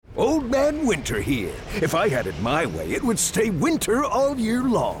Old Man Winter here. If I had it my way, it would stay winter all year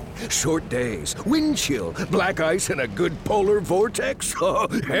long. Short days, wind chill, black ice, and a good polar vortex. Oh,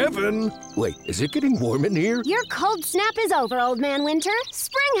 heaven. Wait, is it getting warm in here? Your cold snap is over, Old Man Winter.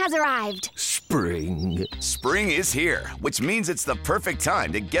 Spring has arrived. Spring. Spring is here, which means it's the perfect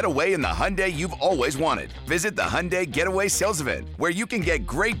time to get away in the Hyundai you've always wanted. Visit the Hyundai Getaway Sales Event, where you can get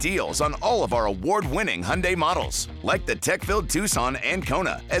great deals on all of our award-winning Hyundai models, like the tech-filled Tucson and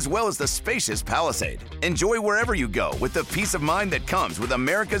Kona, as well as the spacious Palisade. Enjoy wherever you go with the peace of mind that comes with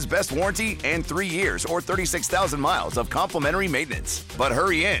America's best warranty and 3 years or 36,000 miles of complimentary maintenance. But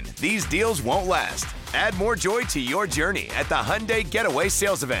hurry in, these deals won't last. Add more joy to your journey at the Hyundai Getaway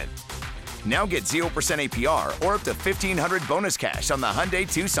Sales Event. Now get 0% APR or up to $1,500 bonus cash on the Hyundai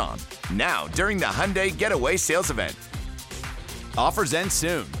Tucson. Now, during the Hyundai Getaway Sales Event. Offers end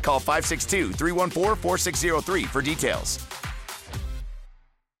soon. Call 562-314-4603 for details.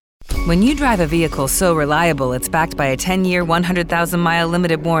 When you drive a vehicle so reliable it's backed by a 10-year, 100,000-mile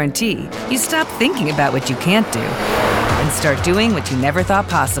limited warranty, you stop thinking about what you can't do and start doing what you never thought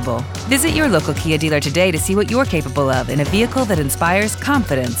possible. Visit your local Kia dealer today to see what you're capable of in a vehicle that inspires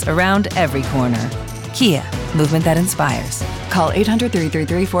confidence around every corner. Kia, movement that inspires. Call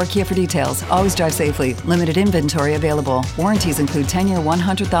 800-333-4KIA for details. Always drive safely. Limited inventory available. Warranties include 10-year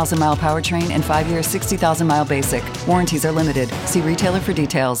 100,000-mile powertrain and 5-year 60,000-mile basic. Warranties are limited. See retailer for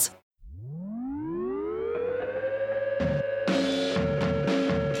details.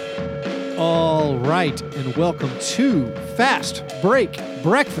 All right, and welcome to Fast Break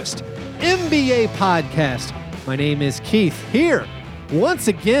Breakfast NBA Podcast. My name is Keith, here once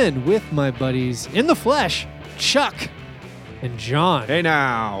again with my buddies in the flesh, Chuck and John. Hey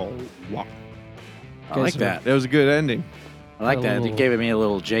now. I like that. That was a good ending. I like that. You gave me a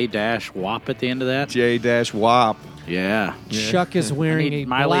little J-Wop at the end of that. J-Wop. Yeah. Chuck is wearing a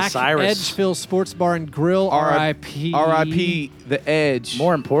Miley black Cyrus. Edgefield Sports Bar and Grill, R.I.P. R.I.P. The Edge.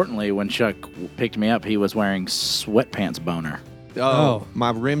 More importantly, when Chuck picked me up, he was wearing sweatpants boner. Oh,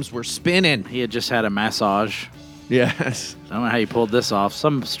 my rims were spinning. He had just had a massage. Yes. I don't know how you pulled this off.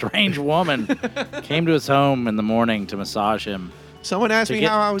 Some strange woman came to his home in the morning to massage him. Someone asked me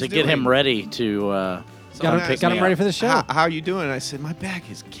how I was to doing. get him ready to got him ready for the show. How you doing? And I said, my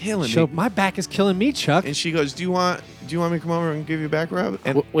back is killing So me. my back is killing me, Chuck. And she goes, do you want me to come over and give you a back rub?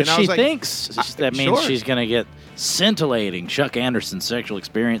 And, What and I she was like, thinks that means sure. she's going to get scintillating Chuck Anderson sexual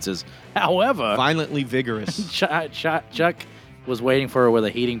experiences. However, Violently vigorous. Chuck was waiting for her with a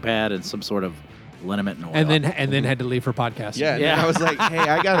heating pad and some sort of liniment and oil. and then had to leave for podcast. Yeah. And I was like, hey,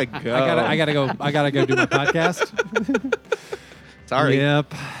 I gotta go. I gotta go do my podcast. Sorry.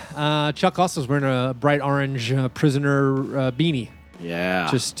 Yep. Chuck also is wearing a bright orange prisoner beanie.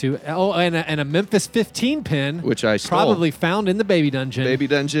 Yeah. And a Memphis 15 pin, Which I stole. probably found in the baby dungeon. Baby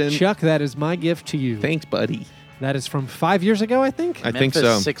dungeon. Chuck, that is my gift to you. Thanks, buddy. That is from 5 years ago, I think. I think Memphis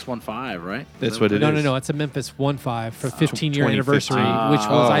so. 615, right? That's what it is. No. It's a Memphis 1-5 for 15-year 2015. anniversary, which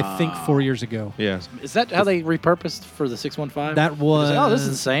was, I think, 4 years ago. Yeah. Is that how they repurposed for the 615? That was. this is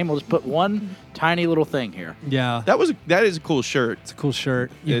the same. We'll just put one tiny little thing here. Yeah. That is a cool shirt. It's a cool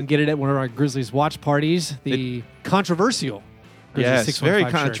shirt. You can get it at one of our Grizzlies watch parties. The controversial Grizzlies Yes, 615 very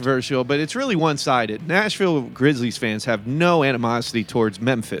shirt. controversial, but it's really one-sided. Nashville Grizzlies fans have no animosity towards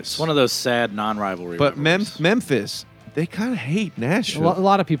Memphis. It's one of those sad non-rivalry. But rivalries. Memphis, they kind of hate Nashville. A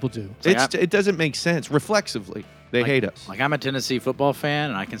lot of people do. It doesn't make sense. Reflexively, they hate us. Like, I'm a Tennessee football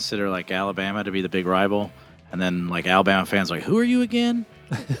fan, and I consider like Alabama to be the big rival. And then like Alabama fans are like, who are you again?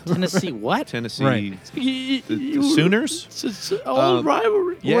 Tennessee what? Tennessee, Right. the Sooners. It's an old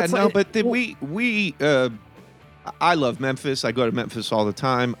rivalry. Yeah, I love Memphis. I go to Memphis all the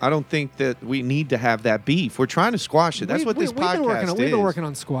time. I don't think that we need to have that beef. We're trying to squash it. That's what this podcast is. We've been working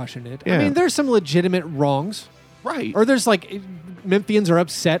on squashing it. Yeah. I mean, there's some legitimate wrongs. Right. Or there's like Memphians are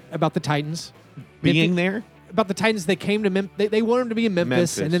upset about the Titans. Being there? About the Titans. They came to Memphis. They wanted them to be in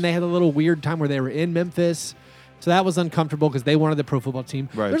Memphis, and then they had a little weird time where they were in Memphis. So that was uncomfortable because they wanted the pro football team.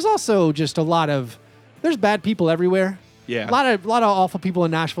 Right. There's also just there's bad people everywhere. Yeah. A lot of awful people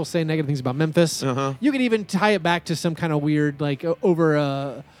in Nashville saying negative things about Memphis. Uh-huh. You could even tie it back to some kind of weird, like,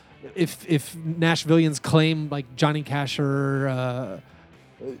 over if Nashvillians claim, like, Johnny Cash or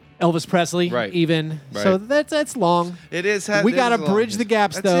Elvis Presley, Right. even. Right. So that's long. It is. We got to bridge the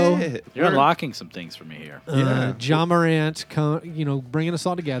gaps, That's though. it. You're unlocking some things for me here. Yeah. John Morant, bringing us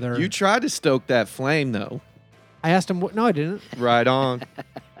all together. You tried to stoke that flame, though. I asked him. No, I didn't. Right on.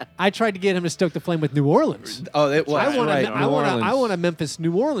 I tried to get him to stoke the flame with New Orleans. Oh, it was I want right. I want a Memphis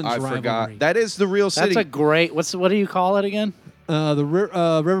New Orleans I rivalry. forgot. That is the real city. That's a great. What do you call it again? The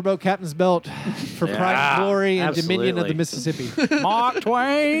Riverboat Captain's Belt for pride and glory and dominion of the Mississippi. Mark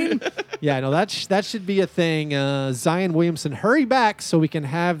Twain. Yeah, no, that should be a thing. Zion Williamson, hurry back so we can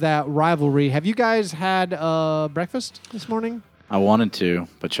have that rivalry. Have you guys had breakfast this morning? I wanted to,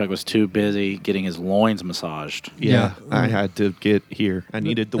 but Chuck was too busy getting his loins massaged. Yeah, I had to get here. I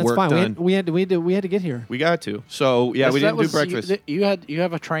needed the That's work fine. done. We had to get here. We got to. So yeah, we didn't do breakfast. You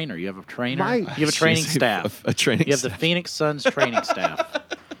have a trainer. You have a trainer. You have a I training should say staff. a training You have the staff. Phoenix Suns training staff.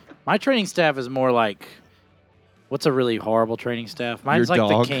 My training staff is more like, what's a really horrible training staff? Mine's Your like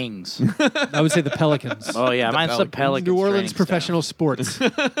dog? the Kings. I would say the Pelicans. Oh yeah, mine's the Pelicans. New Orleans training staff. professional sports.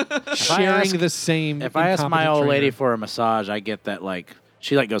 Sharing the same. If I ask my old incompetent lady trainer. for a massage, I get that like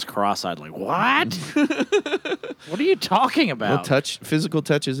she like goes cross-eyed, like what? What are you talking about? Well, physical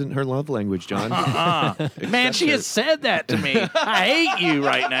touch isn't her love language, John. Man, she has said that to me. I hate you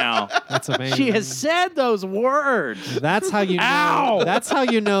right now. That's amazing. She has said those words. That's how you know. Ow! That's how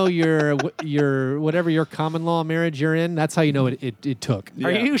you know your whatever your common law marriage you're in. That's how you know it took.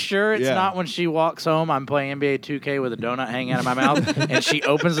 Are you sure it's Yeah. not when she walks home, I'm playing NBA 2K with a donut hanging out of my mouth, and she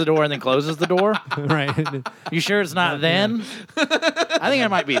opens the door and then closes the door? Right. You sure it's not then? I think it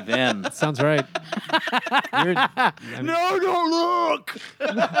might be then. Sounds right. No, don't look.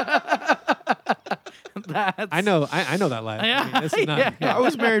 I know that laugh. Yeah. I mean, this is not, Yeah. I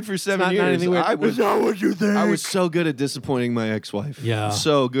was married for 7 not years. anything weird. I was, Is that what you think? I was so good at disappointing my ex-wife. Yeah.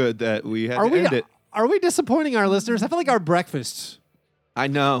 So good that we had Are to we end it. are we disappointing our listeners? I feel like our breakfasts. I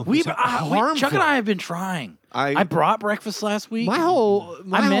know. Chuck harmful. and I have been trying. I brought breakfast last week. My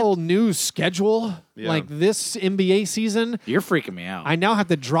whole new schedule, Yeah. like this NBA season, You're freaking me out. I now have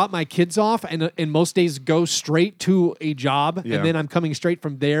to drop my kids off and most days go straight to a job, Yeah. and then I'm coming straight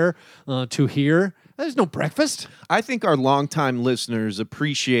from there to here. There's no breakfast. I think our longtime listeners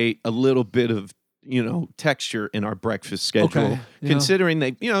appreciate a little bit of, texture in our breakfast schedule. Okay, yeah. Considering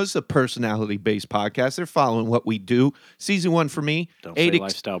it's a personality-based podcast. They're following what we do. Season 1 for me, Don't say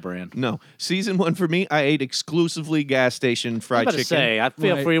lifestyle brand. No. Season 1 for me, I ate exclusively gas station I fried was about chicken. to say, I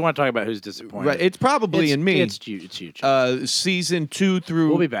feel Right. free. You want to talk about who's disappointed? Right. It's probably in me. It's you. Chuck. Season 2 through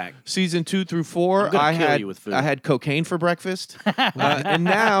We'll be back. Season 2 through 4, I'm gonna I kill had you with food. I had cocaine for breakfast, and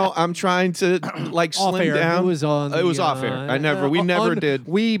now I'm trying to Off slim air. down. It was on. It was the, off air. We never did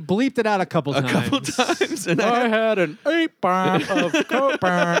We bleeped it out a couple a times. couple times, and I had an 8-bomb of coke.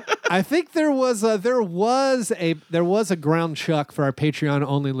 I think there was a ground chuck for our Patreon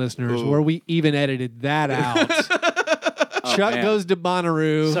only listeners where we even edited that out. Chuck man. goes to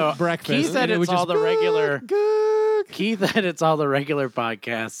Bonnaroo So breakfast. Keith and it was edits all just the regular. good. Keith edits all the regular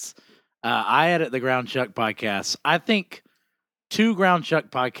podcasts. I edit the Ground Chuck podcasts. I think 2 Ground Chuck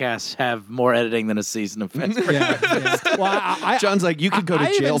podcasts have more editing than a season of Fast Yeah, yeah. Well, John's like, you could go to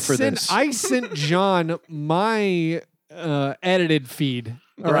I jail even for sent- this. I sent John my edited feed.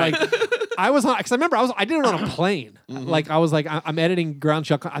 Or Right. like, I was on because I remember I did it on a plane. Mm-hmm. Like I was like I'm editing Ground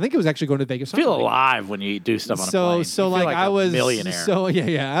Chuck. I think it was actually going to Vegas. Feel Summer League. alive when you do stuff on a So plane. so You feel like a I was millionaire. So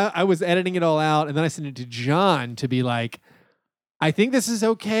yeah. I was editing it all out, and then I sent it to John to be like, I think this is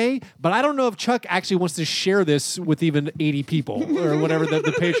okay, but I don't know if Chuck actually wants to share this with even 80 people or whatever the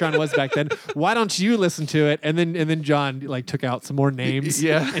Patreon was back then. Why don't you listen to it? And then John like took out some more names,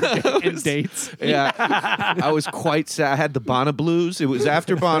 Yeah. and dates. Yeah, I was quite sad. I had the Bonna blues. It was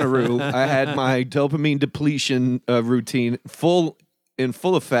after Bonnaroo. I had my dopamine depletion routine in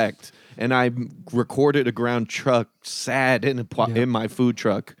full effect, and I recorded a Ground Chuck sad in my food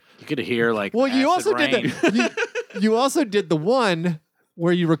truck. You could hear like. Well, you acid also did rain. you also did the one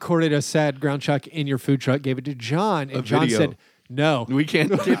where you recorded a sad Ground Chuck in your food truck, gave it to John, and John video. said, "No, We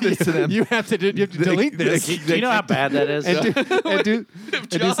can't give this to them. you have to delete this Do you know how bad that is? and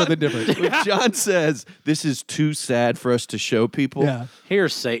do something different." If John says this is too sad for us to show people, Yeah.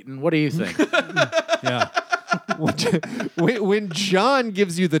 Here's Satan. What do you think? Yeah. When John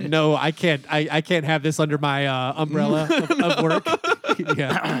gives you the no, I can't have this under my umbrella of work.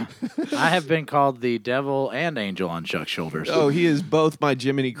 Yeah. I have been called the devil and angel on Chuck's shoulders. oh, he is both my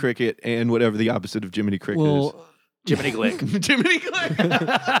Jiminy Cricket and whatever the opposite of Jiminy Cricket Well, Jiminy Glick. is. Jiminy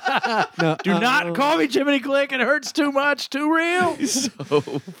Cricket. no, Do not call me Jiminy Glick. It hurts too much. Too real.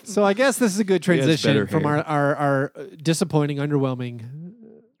 So I guess this is a good better transition from hair. our disappointing, underwhelming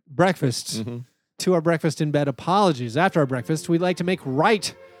breakfasts to our breakfast in bed apologies. After our breakfast, we like to make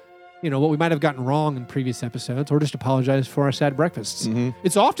right, what we might have gotten wrong in previous episodes, or just apologize for our sad breakfasts.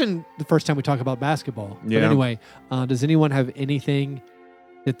 It's often the first time we talk about basketball. But Yeah. anyway, does anyone have anything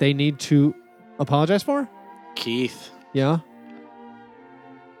that they need to apologize for? Keith, Yeah.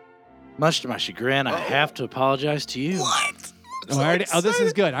 much to my chagrin, I have to apologize to you. What? This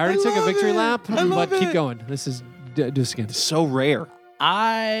is good. I already took a victory lap, but keep going. This is do this again. So rare.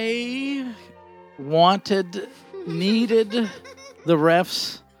 I needed the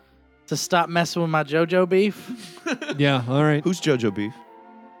refs to stop messing with my JoJo beef. Yeah, all right. Who's JoJo Beef?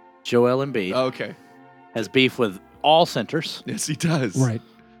 Joel Embiid Okay. has beef with all centers. Yes, he does. Right.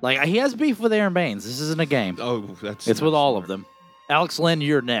 Like, he has beef with Aaron Baines. This isn't a game. Oh, that's. It's with all of them. Alex Lynn,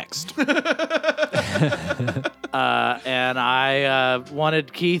 you're next. And I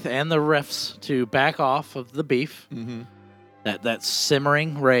wanted Keith and the refs to back off of the beef, that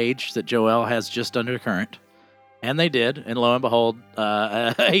simmering rage that Joel has just undercurrent. And they did, and lo and behold,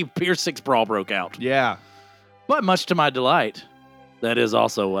 a Pier 6 brawl broke out. Yeah. But much to my delight, that is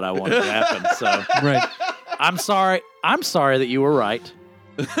also what I wanted to happen. So Right. I'm sorry that you were right.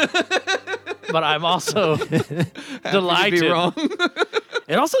 But I'm also delighted. To be wrong.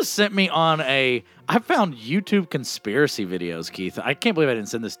 It also sent me on I found YouTube conspiracy videos, Keith. I can't believe I didn't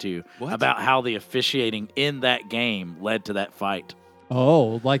send this to you. What? About how the officiating in that game led to that fight.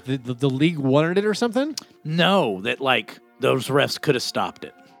 Oh, like the league wanted it or something? No, that like those refs could have stopped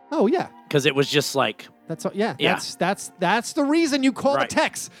it. Oh, yeah. Because it was just like, That's all, yeah. Yeah. That's the reason you call Right. the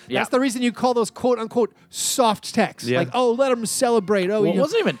texts. Yeah. That's the reason you call those quote unquote soft texts. Yeah. Like, oh, let them celebrate. Oh, well, you it know.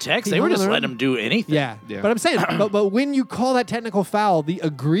 wasn't even text. He They were hung just on letting their him do anything. Yeah. Yeah. But I'm saying, but when you call that technical foul, the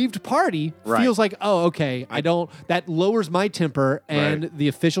aggrieved party Right. feels like, oh, okay, that lowers my temper, and Right. the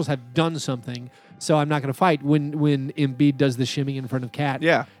officials have done something, so I'm not going to fight. When Embiid does the shimmy in front of Cat,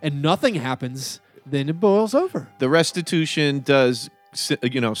 Yeah. and nothing happens, then it boils over. The restitution does,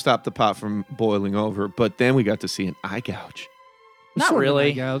 stop the pot from boiling over, but then we got to see an eye gouge. Not Sort of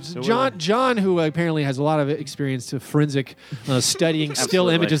really. like, John, who apparently has a lot of experience to forensic studying still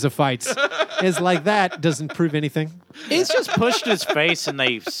Absolutely. images of fights, is like that doesn't prove anything. It's just pushed his face, and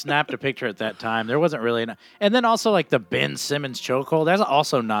they snapped a picture at that time. There wasn't really and then also like the Ben Simmons chokehold. That's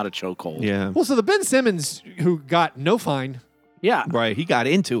also not a chokehold. Yeah. Well, so the Ben Simmons who got no fine. Yeah. Right. He got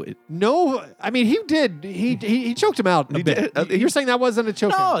into it. No, I mean he did. He choked him out a He bit. did. You're saying that wasn't a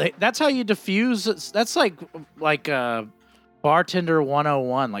choke? No, that's how you diffuse. That's like bartender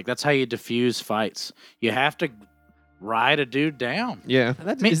 101. Like that's how you diffuse fights. You have to ride a dude down. Yeah.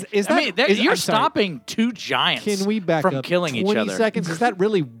 That, I mean, is that, is- you're I'm sorry. stopping two giants Can we back from up killing 20 each other. seconds? Is that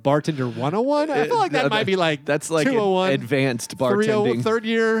really bartender 101? I feel like that might be like That's like 201, advanced 30, bartending. third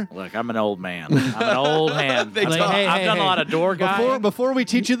year. Look, I'm an old man. I'm an old hand. They I've talk. done a lot of door guy. Before we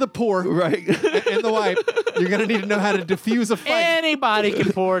teach you the pour Right. and the wipe, you're gonna need to know how to diffuse a fight. Anybody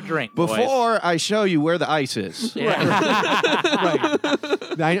can pour a drink. boys. Before I show you where the ice is. Right.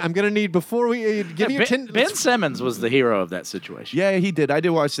 I'm gonna need before we give you 10. Ben Simmons was the hero of that situation. Yeah, he did. I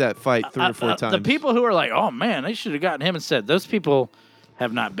did watch that fight 3 or 4 times. The people who are like, oh man, they should have gotten him instead. Those people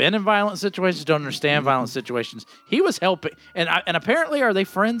have not been in violent situations, don't understand violent situations. He was helping, and apparently, are they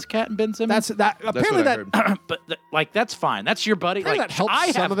friends, Cat and Ben Simmons? Apparently what I that. heard. But like that's fine. That's your buddy. Apparently Like that helps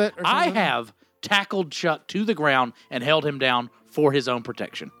I some have, of it or I something. have tackled Chuck to the ground and held him down for his own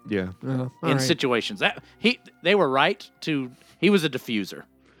protection Yeah. All in right. situations. They were right to. He was a diffuser.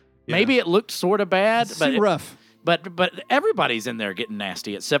 Maybe it looked sort of bad, It's but too rough. But everybody's in there getting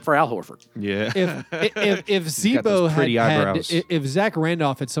nasty except for Al Horford. Yeah. If got Zebo those pretty had eyebrows. if Zach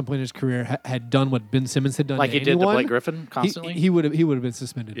Randolph at some point in his career had done what Ben Simmons had done, Like to he did to anyone, Blake Griffin constantly. he would have been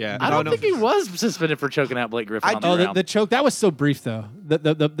suspended. Yeah. I don't think he was suspended for choking out Blake Griffin on the Oh, ground. the choke that was so brief though.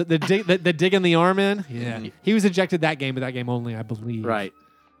 The dig in the arm in. Yeah, he was ejected that game, but that game only, I believe. Right.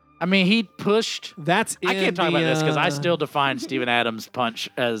 I mean, he pushed. That's I can't talk about this because I still define Steven Adams' punch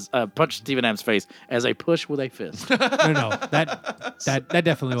as punch Steven Adams' face as a push with a fist. no. That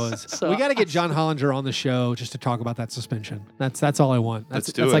definitely was. So- we got to get John Hollinger on the show just to talk about that suspension. That's all I want. Let's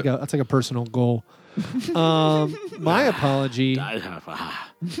That's do like it. that's like a personal goal. My apology.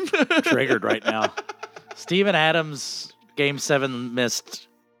 Triggered right now. Steven Adams' Game 7 missed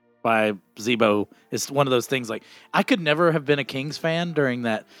by Zebo is one of those things. Like I could never have been a Kings fan during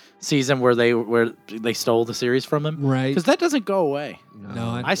that season where they stole the series from him, Right. Because that doesn't go away.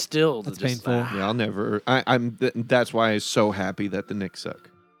 No, I still That's just, painful. Yeah, I'll never. I'm. That's why I'm so happy that the Knicks suck.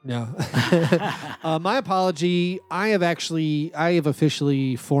 No. My apology. I have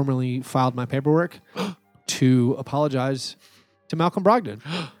officially formally filed my paperwork to apologize to Malcolm Brogdon.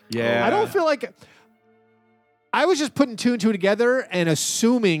 Yeah. I don't feel like I was just putting 2 and 2 together and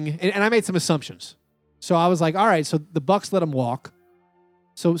assuming, and I made some assumptions. So I was like, all right, so the Bucks let him walk.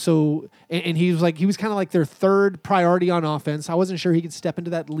 And he was kind of like their third priority on offense. I wasn't sure he could step into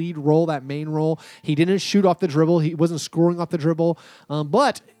that lead role, that main role. He didn't shoot off the dribble. He wasn't scoring off the dribble.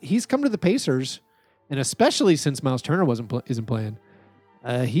 But he's come to the Pacers, and especially since Miles Turner isn't playing,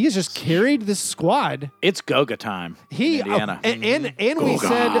 He has just carried this squad. It's Goga time. He in Indiana. And we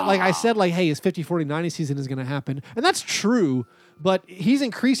said, like I said, like, hey, his 50-40-90 season is going to happen. And that's true, but he's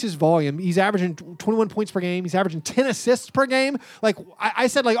increased his volume. He's averaging 21 points per game. He's averaging 10 assists per game. Like I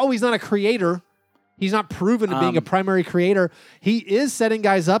said, like, oh, he's not a creator. He's not proven to being a primary creator. He is setting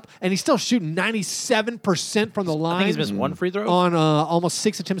guys up, and he's still shooting 97% from the line. I think he's missed one free throw on almost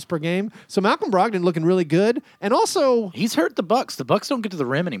 6 attempts per game. So Malcolm Brogdon looking really good, and also he's hurt the Bucks. The Bucks don't get to the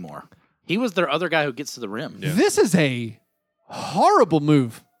rim anymore. He was their other guy who gets to the rim. This is a horrible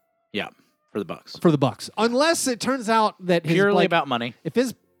move. Yeah, for the Bucks. For the Bucks, unless it turns out that his, Purely like, about money. If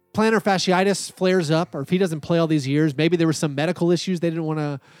his plantar fasciitis flares up, or if he doesn't play all these years, maybe there were some medical issues they didn't want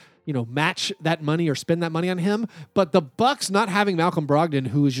to, match that money or spend that money on him. But the Bucks not having Malcolm Brogdon,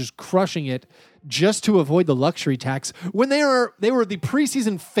 who is just crushing it, just to avoid the luxury tax, when they were the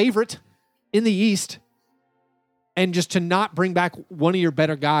preseason favorite in the East, and just to not bring back one of your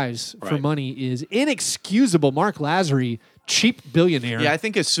better guys for money is inexcusable. Mark Lazary, cheap billionaire. Yeah, I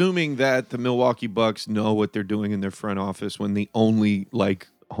think assuming that the Milwaukee Bucks know what they're doing in their front office when the only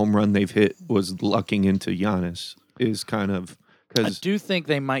home run they've hit was lucking into Giannis is kind of. I do think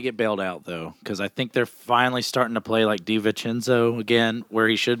they might get bailed out, though, because I think they're finally starting to play like DiVincenzo again, where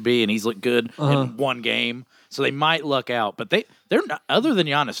he should be, and he's looked good in one game. So they might luck out. But they're not, other than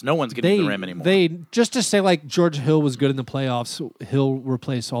Giannis, no one's getting to the rim anymore. They just to say like George Hill was good in the playoffs, he'll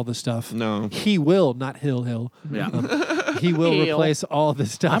replace all the stuff. No. He will, not Hill. Yeah. He will replace all the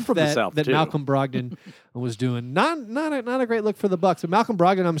stuff I'm from the South, that too. Malcolm Brogdon was doing. Not a great look for the Bucks. But Malcolm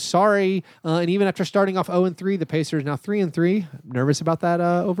Brogdon, I'm sorry. And even after starting off 0-3, the Pacers now 3-3. I'm nervous about that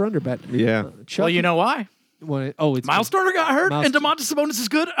over-under bet. Yeah. Well, you know why? It's Miles Turner got hurt, and Domantas Sabonis is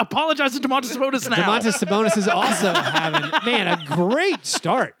good. Apologize to Domantas Sabonis now. Domantas Sabonis is also having, a great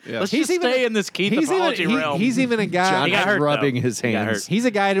start. Yeah. Let's just stay in this Keith apology realm. He's even a guy. John He got hurt, rubbing though. his He got hands. hurt. He's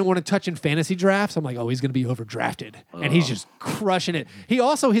a guy I didn't want to touch in fantasy drafts. I'm like, oh, he's going to be overdrafted, and he's just crushing it. He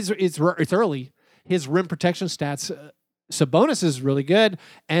also it's early. His rim protection stats. Sabonis is really good,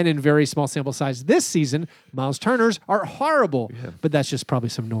 and in very small sample size this season, Miles Turner's are horrible. Yeah. But that's just probably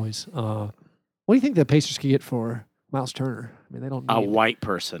some noise. What do you think the Pacers could get for Miles Turner? I mean, they don't need a white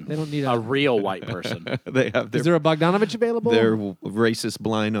person. They don't need a real white person. They have Is there a Bogdanovich available? their racist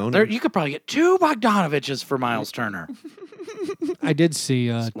blind owner. You could probably get 2 Bogdanoviches for Miles Turner. I did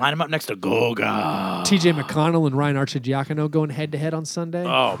see Line him up next to Goga. T.J. McConnell and Ryan Arcidiacono going head-to-head on Sunday.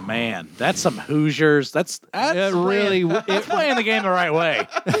 Oh, man. That's some Hoosiers. That's really playing the game the right way.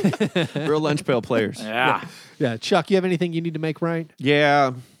 Real lunch pail players. Yeah. Yeah, Chuck, you have anything you need to make right?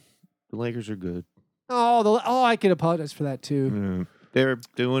 Yeah. The Lakers are good. I can apologize for that too. They're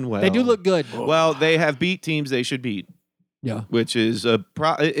doing well. They do look good. Well, they have beat teams they should beat. Yeah. Which is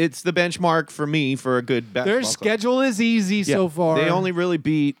it's the benchmark for me for a good basketball Their club. schedule is easy so far. They only really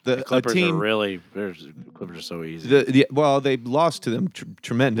beat the Clippers team. Clippers are so easy. They lost to them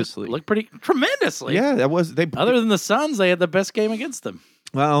tremendously. Look pretty tremendously. Yeah, that was they. Other than the Suns, they had the best game against them.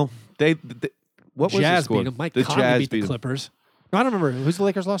 Well, they what was the Jazz score? beat them. Mike the Conley Jazz beat the them. Clippers. No, I don't remember. Who's the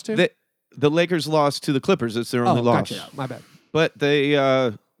Lakers lost to? The Lakers lost to the Clippers. It's their only loss. Gotcha. My bad. But they,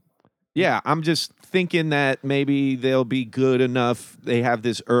 I'm just thinking that maybe they'll be good enough. They have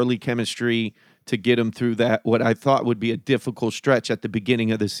this early chemistry to get them through that, what I thought would be a difficult stretch at the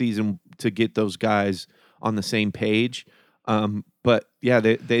beginning of the season to get those guys on the same page. But yeah,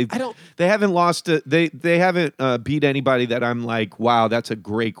 they haven't lost. They haven't beat anybody that I'm like, wow, that's a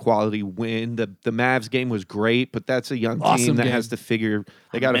great quality win. The Mavs game was great, but that's a young team that has to figure.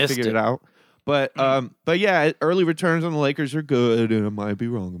 They got to figure it out. But yeah, early returns on the Lakers are good, and I might be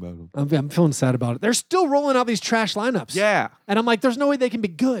wrong about them. I'm feeling sad about it. They're still rolling out these trash lineups. Yeah, and I'm like, there's no way they can be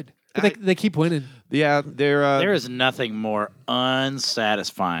good. But they keep winning. Yeah, there is nothing more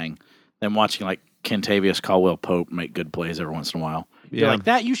unsatisfying than watching like Kentavious Caldwell Pope make good plays every once in a while. You're like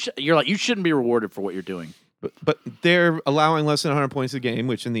that. You shouldn't be rewarded for what you're doing. But they're allowing less than 100 points a game,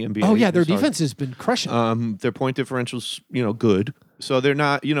 which in the NBA. Oh yeah, their defense has been crushing. Their point differential's good. So they're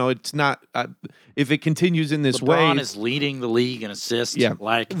not, it's not. If it continues in this way, LeBron is leading the league in assists. Yeah.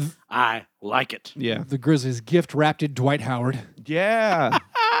 Like I like it. Yeah, the Grizzlies gift wrapped Dwight Howard. Yeah,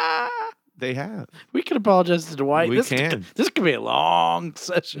 they have. We can apologize to Dwight. We can. This could be a long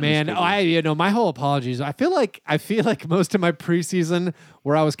session. Man, my whole apologies. I feel like most of my preseason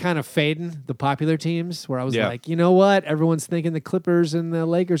where I was kind of fading the popular teams, where I was like, you know what? Everyone's thinking the Clippers and the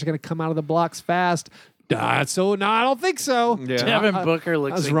Lakers are going to come out of the blocks fast. So no, I don't think so. Yeah. Devin Booker I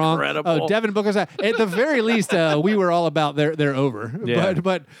looks was wrong. incredible. Oh, Devin Booker's at the very least, we were all about they're over. Yeah.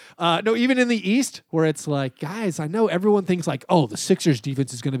 But no, even in the East, where it's like, guys, I know everyone thinks like, oh, the Sixers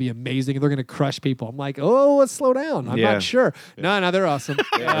defense is going to be amazing and they're going to crush people. I'm like, oh, let's slow down. I'm Yeah. not sure. No, they're awesome.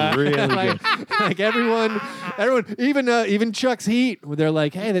 really like everyone, even Chuck's Heat, where they're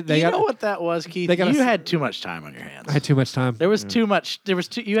like, hey, they you got. know what that was, Keith? they gotta You s- had too much time on your hands. I had too much time. There was too much.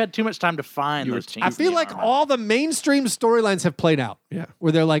 You had too much time to find those teams. I feel like all the mainstream storylines have played out. Yeah.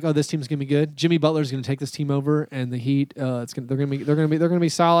 Where they're like, oh, this team's gonna be good. Jimmy Butler's gonna take this team over, and the Heat, they're gonna be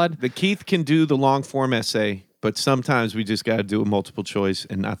solid. The Keith can do the long form essay, but sometimes we just got to do a multiple choice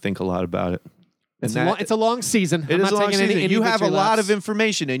and not think a lot about it. It's a long season. It I'm is not a long taking season. any You have a victory lot laps. of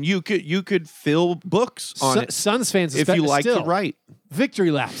information, and you could fill books on it Suns fans, if you like to still, write.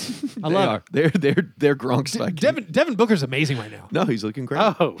 victory laps. I They love are. it. They're Gronk's like Devin Booker's amazing right now. No, he's looking great.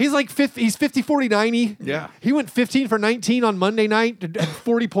 Oh, He's like 50, 40, 90. Yeah. He went 15 for 19 on Monday night, had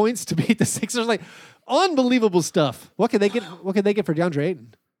 40 points to beat the Sixers. Like, unbelievable stuff. What could they get for DeAndre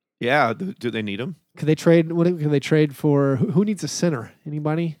Ayton? Yeah. Do they need him? Could they trade? What could they trade for? Who needs a center?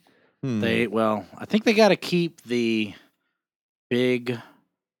 Anybody? I think they got to keep the big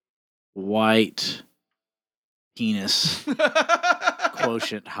white penis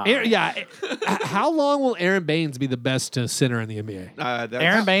quotient high. How long will Aaron Baines be the best center in the NBA?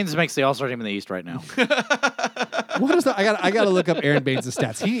 Aaron Baines makes the All-Star team in the East right now. What is that? I got to look up Aaron Baines'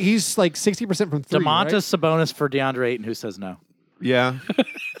 stats. He's like 60% from three. DeMontis right? Sabonis for DeAndre Ayton. Who says no? Yeah.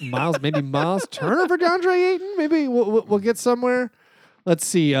 Miles Turner for DeAndre Ayton. Maybe we'll get somewhere. Let's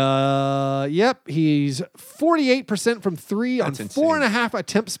see. Yep, he's 48% from three That's on insane. 4.5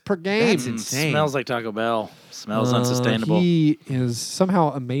 attempts per game. That's insane. Smells like Taco Bell. Smells unsustainable. He is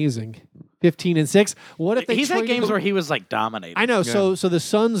somehow amazing. 15-6. What if they He's had traded games him? where he was like dominating. I know. So the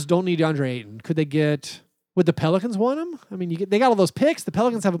Suns don't need DeAndre Ayton. Could they get? Would the Pelicans want him? I mean, they got all those picks. The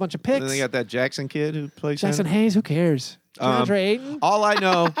Pelicans have a bunch of picks. Then they got that Jackson kid who plays Jackson center. Hayes. Who cares? DeAndre Ayton. All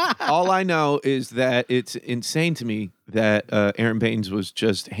I know is that it's insane to me that Aaron Baines was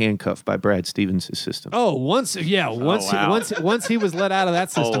just handcuffed by Brad Stevens' system. Oh, once he was let out of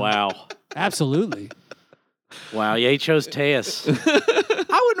that system. Oh, wow. Absolutely. Wow. Yeah, he chose Tejas.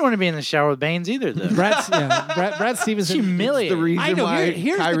 I wouldn't want to be in the shower with Baines either, though. Brad Stevens. It's humiliating. the reason I know, why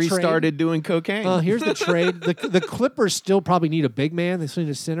here's the Kyrie trade. started doing cocaine. Here's the trade. The Clippers still probably need a big man. They still need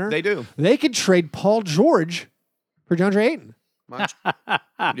a center. They do. They could trade Paul George for DeAndre Ayton. Much.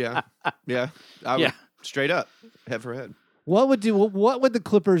 Yeah. I would, Yeah. straight up, head for head. What would the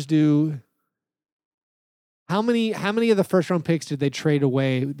Clippers do? How many of the first round picks did they trade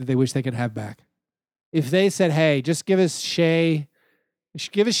away that they wish they could have back? If they said, "Hey, just give us Shea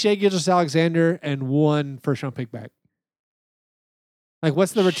Gilgeous-Alexander and one first round pick back," like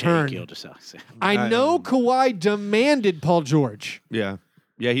what's the return? Shea Gilgeous-Alexander. I know Kawhi demanded Paul George, Yeah,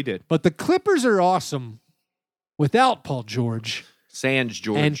 he did. but the Clippers are awesome without Paul George. Sans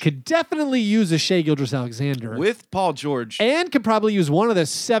George And could definitely use a Shea Gilgeous-Alexander. with Paul George. And could probably use one of the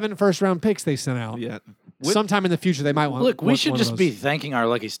 7 first-round picks they sent out. Yeah. Sometime in the future, they might want. Look, we want should one of just be those. thanking our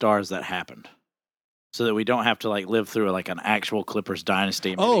lucky stars that happened, so that we don't have to like live through like an actual Clippers dynasty.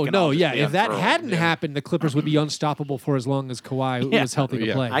 Maybe Oh it can no, all just yeah. be If that unfurled. hadn't happened, the Clippers would be unstoppable for as long as Kawhi Yeah. was healthy to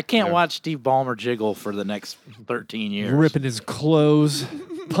Yeah. play. I can't watch Steve Ballmer jiggle for the next 13 years. Ripping his clothes,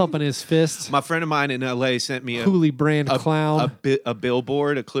 pumping his fists. My friend of mine in L.A. sent me Hooli brand clown. a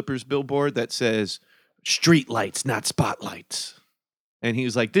billboard, a Clippers billboard that says "Street lights, not spotlights," and he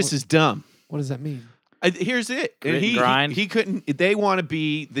was like, "This is dumb." What does that mean? Here's it. Grit And and grind. he couldn't. They want to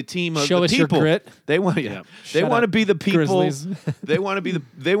be the team of Show the us your people. grit. They want. Yeah. Yeah. They Shut want to up, be the people. Grizzlies. They want to be the.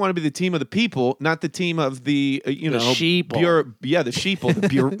 They want to be the team of the people, not the team of the. The sheeple. The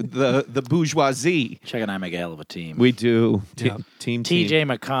sheeple. The bourgeoisie. Chuck and I make a hell of a team. We do. Yeah. Team. TJ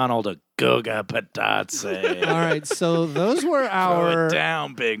McConnell to Goga Patatse. All right, so those were Throw our it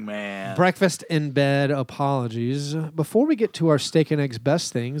down, big man. breakfast in bed apologies. Before we get to our steak and eggs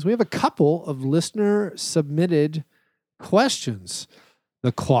best things, we have a couple of listener submitted questions.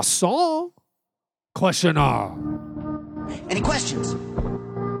 The croissant questionnaire. Any questions?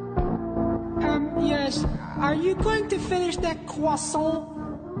 Yes. Are you going to finish that croissant?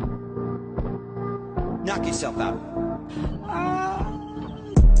 Knock yourself out.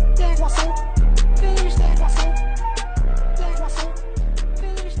 That croissant. Finish that croissant. That croissant.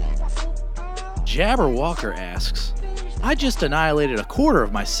 Finish that croissant. Jabber Walker asks, I just annihilated a quarter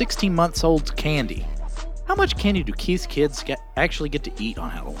of my 16 months old candy. How much candy do Keith's kids actually get to eat on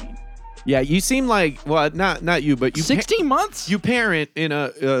Halloween? Yeah, you seem like not you, but you 16 months? you parent in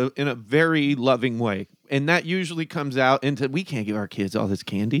a very loving way, and that usually comes out into we can't give our kids all this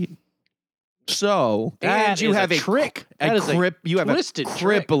candy. So, That and you is have a trick. That is a you have a twisted trick.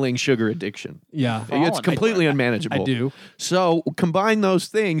 crippling sugar addiction. Yeah. It's completely unmanageable. I do. So combine those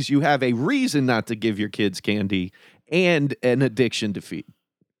things, you have a reason not to give your kids candy and an addiction to feed.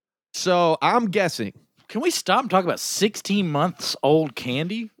 So I'm guessing Can we stop and talk about 16 months old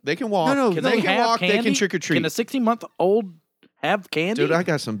candy? they can walk. No, Can they they can have walk. candy? They can trick or treat. Can a 16-month-old have candy? Dude, I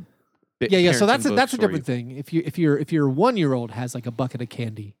got some. Yeah. So parenting that's a books different for you. thing. If your 1-year-old has like a bucket of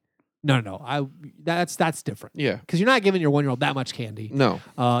candy, no. That's different. Yeah. Because you're not giving your 1-year-old that much candy. No.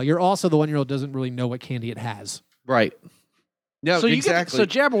 You're also the 1-year-old doesn't really know what candy it has. Right. No, so you exactly. so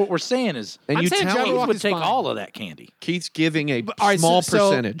Jabber, what we're saying is, And I'm you saying tell Jabberwock him Keith would is take fine. all of that candy. Keith's giving a All right, small so-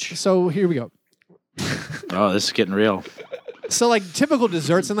 percentage. So here we go. Oh, this is getting real. So like typical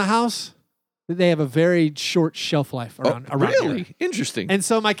desserts in the house, they have a very short shelf life around really? here. Interesting. And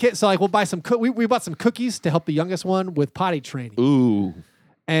so my kid, so like we'll buy some. We bought some cookies to help the youngest one with potty training. Ooh.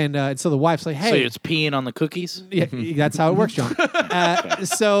 And so the wife's like, So "Hey, it's peeing on the cookies? yeah, that's how it works, John."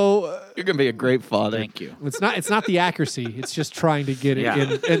 So You're gonna be a great father. Thank you. it's not the accuracy; it's just trying to get it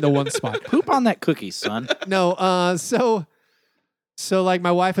Yeah. in the one spot. Poop on that cookie, son. No, so like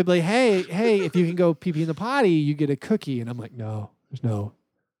my wife would be like, "Hey, if you can go pee in the potty, you get a cookie," and I'm like, "No, there's no.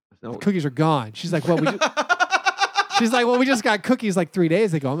 No. The cookies are gone." She's like, "Well, we just got cookies like 3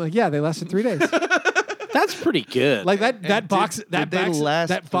 days ago." I'm like, "Yeah, they lasted 3 days." That's pretty good. Like that box. Did That they box, last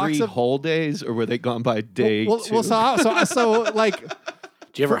that box 3 of whole days, or were they gone by day well, two? so like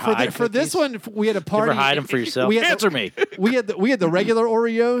Do you ever hide for this cookies? one we had a Do you party. ever hide them for yourself? We had Answer me. We had the regular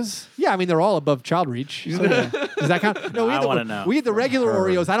Oreos. Yeah, I mean they're all above child reach. So, yeah. Does that count? No, I wanna know. We had the regular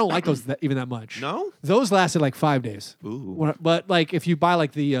Oreos. I don't like those even that much. No? those lasted like 5 days. Ooh. But like if you buy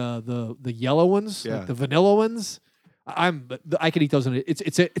like the yellow ones, Yeah. like the vanilla ones, I could eat those.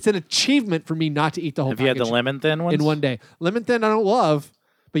 It's an achievement for me not to eat the whole. Have you had the package lemon thin ones? in one day? Lemon thin I don't love,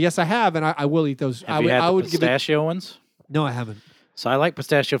 but yes I have, and I will eat those. Have you had I the would give it. pistachio ones? No, I haven't. So I like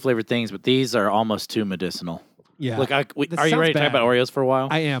pistachio flavored things, but these are almost too medicinal. Yeah. Look, That are you sounds ready to bad. talk about Oreos for a while?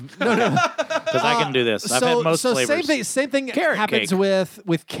 I am. No. Because I can do this. I've had most flavors. Same thing Carrot happens cake.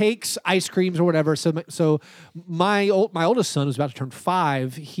 with cakes, ice creams, or whatever. So my oldest son, who's about to turn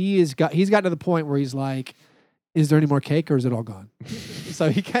 5, he's gotten to the point where he's like, "Is there any more cake, or is it all gone?" So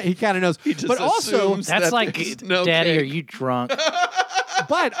he kind of knows. just But also, assumes That's that like, there's no Daddy, cake. are you drunk?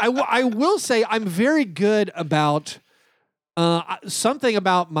 but I will say I'm very good about something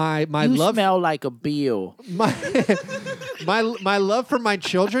about my You love. smell like a bill. my my love for my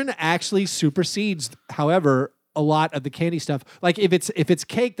children actually supersedes, however, a lot of the candy stuff. Like if it's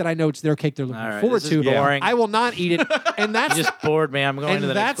cake that I know it's their cake they're looking All right, forward this to, is boring. I will not eat it. And that's You just bored me. I'm going and to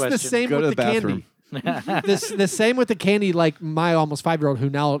the next that's question. the same Go to with the the bathroom. candy. The same with the candy. Like my almost 5-year-old who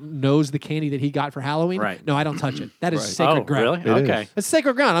now knows the candy that he got for Halloween. Right. No, I don't touch it. That is Right. sacred Oh, ground. really? It Okay. is. It's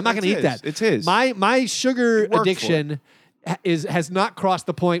sacred ground. I'm not going to eat his. that. It's his. My sugar worked for addiction has not crossed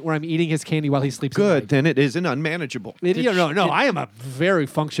the point where I'm eating his candy while he sleeps. at Good. night. Then it isn't unmanageable. No. I am a very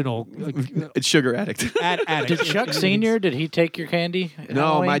functional It's sugar addict. addict. Did Chuck Sr., did he take your candy? at No,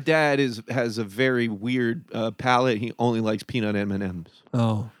 Halloween? my dad has a very weird palate. He only likes peanut M&Ms.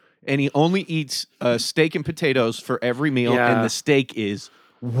 Oh. And he only eats steak and potatoes for every meal, Yeah. and the steak is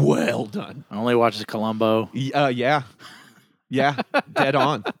well done. Only watches Columbo. Yeah. Dead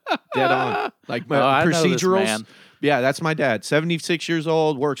on. Like Oh, I know this procedurals. man. Yeah, that's my dad. 76 years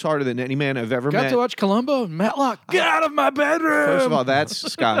old, works harder than any man I've ever Got met. to watch Columbo and Matlock. Get out of my bedroom. First of all, that's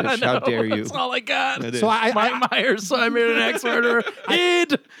Scottish. How dare you? That's all I got. That So is. Mike Myers, Simon, an ex-murderer.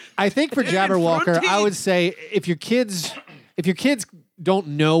 I think for Jabberwocker, I would say if your kids don't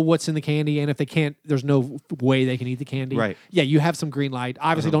know what's in the candy, and if they can't, there's no way they can eat the candy. Right. Yeah, you have some green light.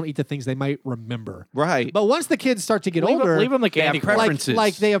 Obviously, don't eat the things they might remember. Right. But once the kids start to get Leave older, them the They have candy corn. preferences.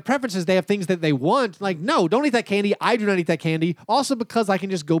 like they have preferences, they have things that they want. Like, no, don't eat that candy. I do not eat that candy. Also, because I can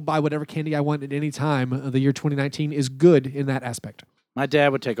just go buy whatever candy I want at any time. The year 2019 is good in that aspect. My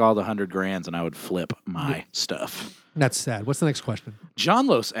dad would take all the 100 grands and I would flip my stuff. That's sad. What's the next question? John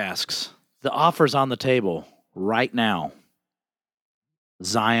Los asks, the offer's on the table right now.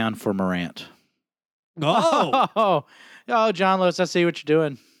 Zion for Morant. Oh, Oh, John Los, I see what you're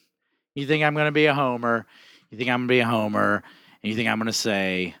doing. You think I'm going to be a homer. And you think I'm going to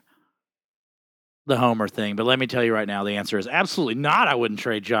say the homer thing. But let me tell you right now, the answer is absolutely not. I wouldn't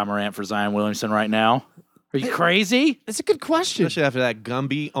trade John Morant for Zion Williamson right now. Are you crazy? that's a good question. Especially after that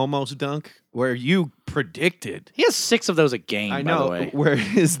Gumby almost dunk, where you predicted. He has 6 of those a game, I by the know, way. where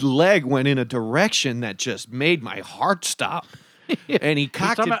his leg went in a direction that just made my heart stop. And he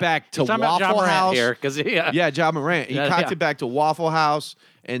cocked it back to You're talking about John Waffle Morant House. here, 'cause Yeah, John Morant. He Yeah, cocked yeah. it back to Waffle House,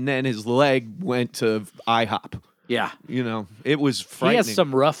 and then his leg went to IHOP. Yeah. You know, it was frightening. He has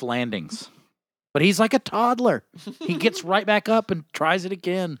some rough landings. But he's like a toddler. He gets right back up and tries it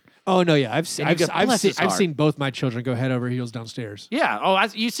again. Oh no, yeah, I've seen And you go, "Bless his I've heart." seen both my children go head over heels downstairs. Yeah. Oh,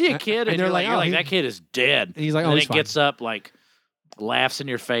 you see a kid, and they're you're like, like, "Oh, that kid is dead. And he's like, and "Oh, then he's it fine." gets up, like, laughs in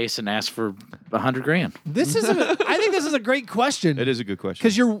your face and asks for $100,000. This is I think this is a great question. It is a good question.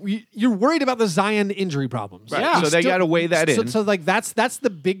 Because you're worried about the Zion injury problems. Right. Yeah. So they got to weigh that in. So like that's the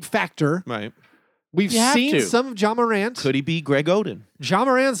big factor. Right. We've You have seen to. some of John Morant. Could he be Greg Oden? John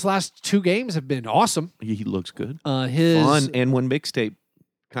Morant's last 2 games have been awesome. He looks good. His Fun and one mixtape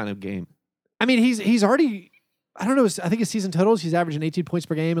kind of game. I mean, he's already. I don't know. I think his season totals, he's averaging 18 points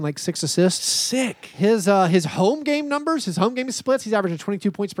per game and like 6 assists. Sick. His home game numbers, his home game splits, he's averaging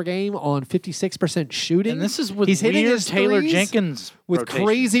 22 points per game on 56% shooting. And this is with he's hitting weird his Taylor threes Jenkins with rotations.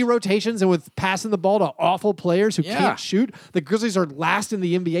 crazy rotations and with passing the ball to awful players who Yeah. can't shoot. The Grizzlies are last in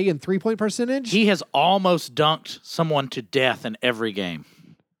the NBA in 3-point percentage. He has almost dunked someone to death in every game.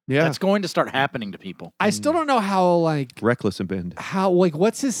 Yeah. That's going to start happening to people. I still don't know how Reckless and bend.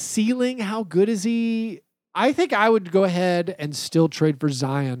 what's his ceiling? How good is he? I think I would go ahead and still trade for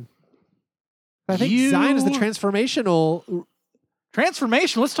Zion. I think Zion is the transformational.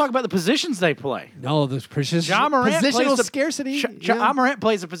 Transformation. Let's talk about the positions they play. No, the John Morant plays positional the- scarcity. John Morant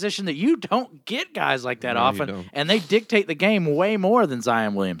plays a position that you don't get guys like that No, you often, don't. and they dictate the game way more than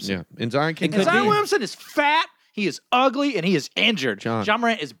Zion Williamson. Yeah. And Zion can And Zion Williamson is fat, he is ugly, and he is injured. John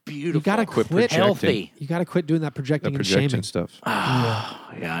Morant is beautiful. You gotta Quit quit. projecting. healthy. You got to quit doing that the projecting and projection shaming. stuff.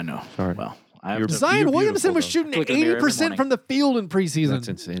 Yeah, I know. Sorry. Well, I have You're- to Zion You're Williamson beautiful, was though. shooting Look in the mirror every 80% morning. from the field in preseason. That's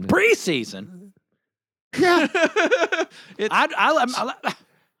insane. preseason. Yeah, I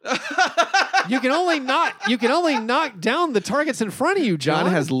you can only knock down the targets in front of you. John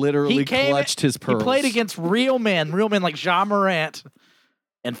has literally He came- clutched his pearls. He played against real men like John Morant,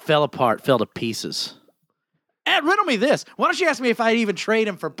 and fell to pieces. Ed, riddle me this. Why don't you ask me if I'd even trade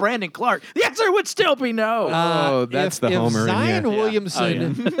him for Brandon Clark? The answer would still be no. Oh, that's the homer in Zion you.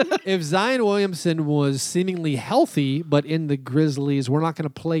 Williamson, if Zion Williamson was seemingly healthy, but in the Grizzlies, we're not going to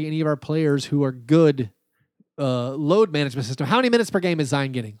play any of our players who are good load management system. How many minutes per game is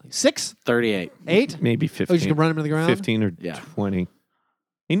Zion getting? Like 6? 38. 8? Maybe 15. Oh, you can run him to the ground? 15 or Yeah. 20.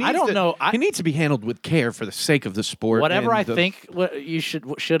 He needs I don't know. he needs to be handled with care for the sake of the sport. Whatever and I the- think what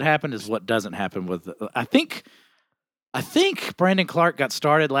should happen is what doesn't happen with. I think Brandon Clark got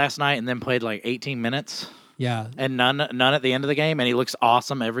started last night and then played like 18 minutes Yeah. and none at the end of the game, and he looks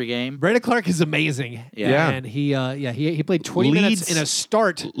awesome every game. Brandon Clark is amazing. Yeah. And he played 20 minutes Leads- in a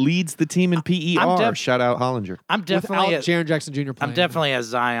start leads the team in PER. I'm Shout out Hollinger. I'm without definitely Jaren Jackson Jr. playing. I'm definitely a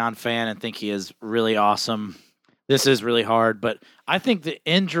Zion fan and think he is really awesome. This is really hard, but I think the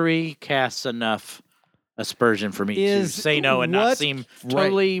injury casts enough aspersion for me to Is say no and not what- seem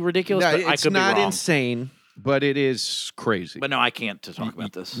totally ridiculous. No, but I it's could not be wrong. insane, but it is crazy. But no, I can't to talk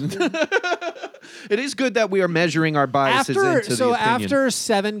about this. It is good that we are measuring our biases into the opinion. After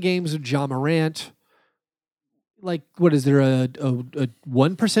 7 games of John Morant, like what is there a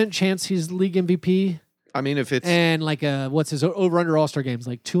 1% chance he's league MVP? I mean, if it's And like what's his over under All Star games?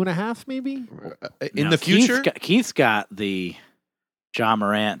 Like 2.5 maybe? in Now, the future, Keith's got the John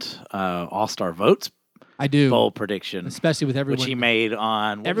Morant All-Star votes I do. bowl prediction, Especially with everyone which he made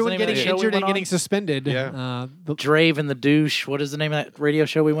on what was everyone the name of getting the show we injured and went getting on? suspended. Yeah. Drave and the Douche. What is the name of that radio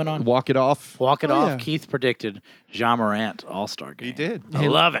show we went on? walk it off. Walk It Oh, Off. yeah. Keith predicted John Morant All-Star game. He did. I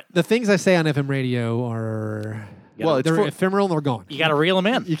love it. The things I say on FM radio are Well, it's they're for- ephemeral and they're gone. You got to reel him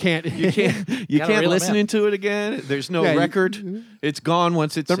in. You can't. You can't Gotta reel 'em listen in. into it again. There's no Yeah, record. It's gone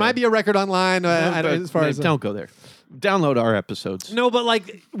once it's. There might be a record online as far as don't go there. Download our episodes. No, but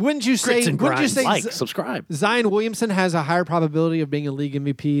like, wouldn't you say? Grits and Wouldn't you grinds. say Like, subscribe. Zion Williamson has a higher probability of being a league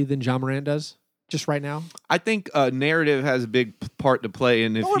MVP than John Morant does? Just right now. I think narrative has a big part to play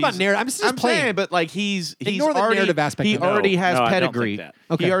in. If Don't worry about he's- narrative. I'm just playing. saying, but like he's Ignore the already narrative aspect He of it. already has No, I don't think pedigree. that.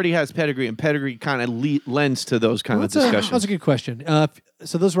 Okay. He already has pedigree, and pedigree kind of lends to those kind of That was discussions. a good question.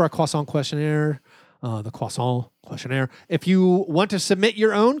 So those were our croissant questionnaire. The croissant questionnaire. If you want to submit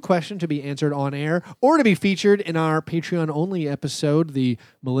your own question to be answered on air or to be featured in our Patreon only episode, the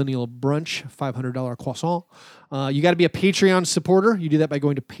Millennial Brunch $500 croissant, you got to be a Patreon supporter. You do that by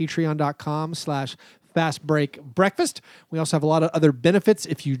going to patreon.com/fastbreakbreakfast. We also have a lot of other benefits.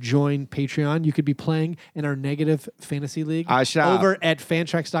 If you join Patreon, you could be playing in our negative fantasy league I shall. over at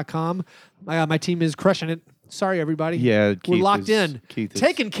fantrax.com. My team is crushing it. Sorry, everybody. Yeah, we're Keith locked is- in. Keith is-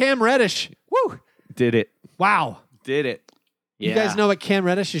 Taking Cam Reddish. Woo! Did it? Wow. Did it? You guys know what Cam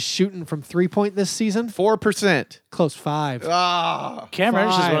Reddish is shooting from 3-point this season? 4%. Close 5. Ah. Cam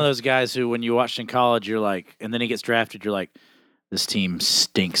Reddish is one Five. of those guys who, when you watched in college, you're like, and then he gets drafted, you're like, This team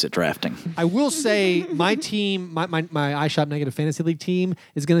stinks at drafting. I will say my team, my iShop Negative Fantasy League team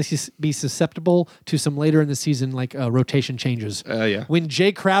is going to be susceptible to some later in the season rotation changes. Yeah. When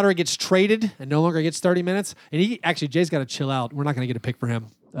Jay Crowder gets traded and no longer gets 30 minutes, and Jay's got to chill out. We're not going to get a pick for him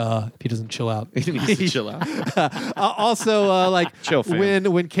if he doesn't chill out. He needs to chill out. Also, Chill, fam.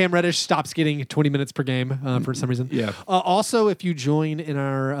 when Cam Reddish stops getting 20 minutes per game for some reason. Yeah. Also, if you join in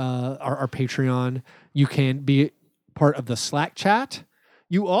our Patreon, you can be part of the Slack chat.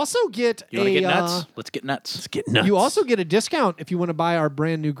 You also get You want to get nuts? Let's get nuts. Let's get nuts. You also get a discount if you want to buy our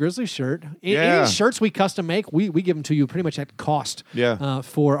brand new Grizzly shirt. Yeah. Any shirts we custom make, we give them to you pretty much at cost. Yeah.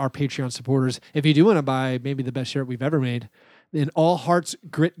 For our Patreon supporters. If you do want to buy maybe the best shirt we've ever made, in All Hearts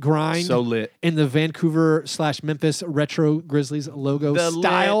Grit Grind, So lit. in the Vancouver/Memphis Retro Grizzlies logo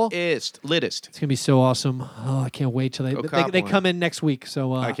style. Littest. It's gonna be so awesome. Oh, I can't wait till they come in next week.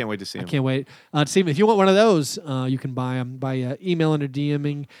 So I can't wait to see them. I can't wait to see them. If you want one of those, you can buy them by emailing or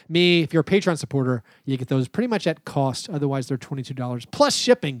DMing me. If you're a Patreon supporter, you get those pretty much at cost. Otherwise, they're $22 plus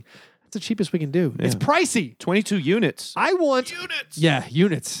shipping. That's the cheapest we can do. It's pricey. 22 units. I want units. Yeah,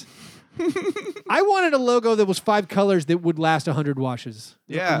 units. I wanted a logo that was 5 colors that would last 100 washes.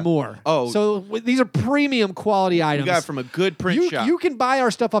 Yeah. Or more. Oh. So these are premium quality items. You got it from a good print shop. You can buy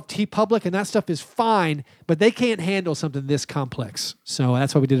our stuff off TeePublic, and that stuff is fine, but they can't handle something this complex. So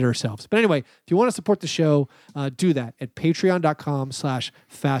that's why we did it ourselves. But anyway, if you want to support the show, do that at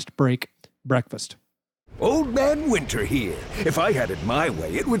patreon.com/fastbreakbreakfast. Old Man Winter here. If I had it my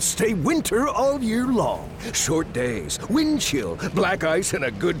way, it would stay winter all year long. Short days, wind chill, black ice, and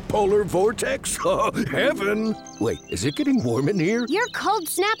a good polar vortex. Oh, heaven. Wait, is it getting warm in here? Your cold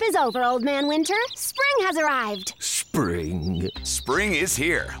snap is over, Old Man Winter. Spring has arrived. Spring. Spring is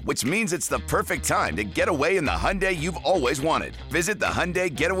here, which means it's the perfect time to get away in the Hyundai you've always wanted. Visit the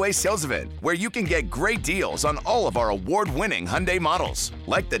Hyundai Getaway Sales Event, where you can get great deals on all of our award-winning Hyundai models,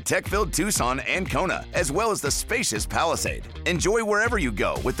 like the tech-filled Tucson and Kona, as well as the spacious Palisade. Enjoy wherever you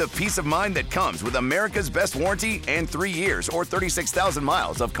go with the peace of mind that comes with America's best warranty and 3 years or 36,000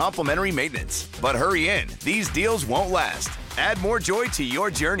 miles of complimentary maintenance. But hurry in, these deals won't last. Add more joy to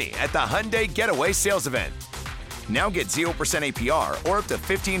your journey at the Hyundai Getaway Sales Event. Now get 0% APR or up to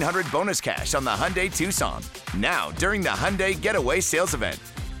 $1,500 bonus cash on the Hyundai Tucson. Now, during the Hyundai Getaway Sales Event.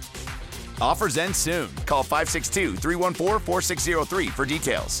 Offers end soon. Call 562-314-4603 for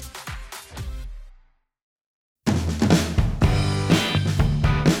details.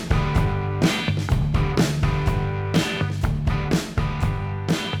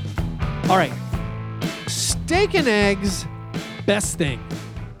 All right. Steak and eggs, best thing.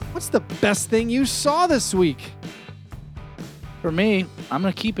 What's the best thing you saw this week? For me, I'm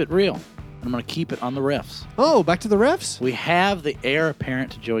going to keep it real. I'm going to keep it on the refs. Oh, back to the refs? We have the heir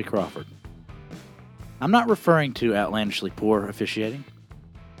apparent to Joey Crawford. I'm not referring to outlandishly poor officiating.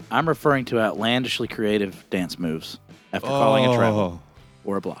 I'm referring to outlandishly creative dance moves after calling a travel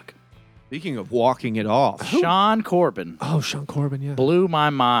or a block. Speaking of walking it off. Sean Corbin. Oh, Sean Corbin, yeah. Blew my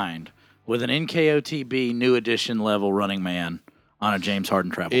mind with an NKOTB new edition level running man on a James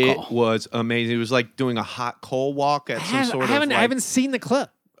Harden travel call. It was amazing. It was like doing a hot coal walk at some sort of I haven't seen the clip.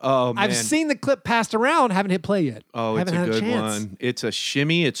 Oh, man. I've seen the clip passed around. Haven't hit play yet. Oh, it's haven't a had good chance. one. It's a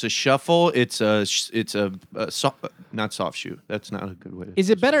shimmy. It's a shuffle. It's a not soft shoe. That's not a good way to. Is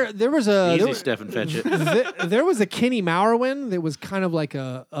it better? There was a Easy, Stephen Fetchit. there was a Kenny Mauerwin that was kind of like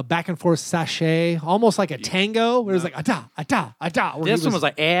a back and forth sachet, almost like a tango. Where it was like ada ada ada. where he This one was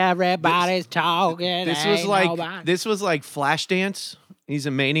like everybody's talking. This was like Flashdance. He's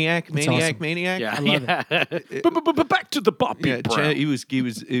a maniac. awesome. Yeah, I love it. But back to the Boppy Yeah, Brown. he was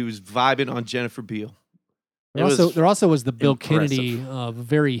vibing on Jennifer Beal. There also was the Bill impressive. Kennedy,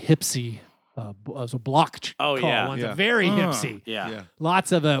 very hipsy. Was a block Oh, call. yeah. One's Yeah. a very hipsy. Yeah.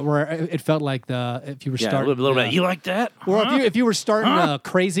 Lots of it where it felt like if you were Yeah, a starting little bit. You like that? or Huh? if you were starting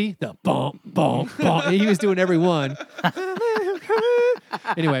crazy, the bump bump bump. He was doing every one.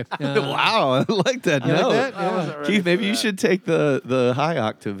 Anyway, Wow, I like that. You like note. that? Yeah. Keith, maybe you should take the high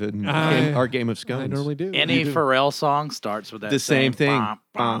octave in our game of I scones. normally do. Any Pharrell song starts with that The same thing. bom,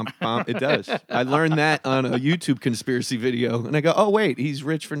 bom. Bom, bom. It does. I learned that on a YouTube conspiracy video, and I go, "Oh wait, he's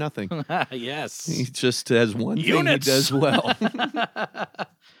rich for nothing. Yes. He just has one Units. thing he does well."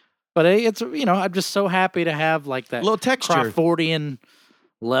 But it's, I'm just so happy to have like that Little texture. Crawfordian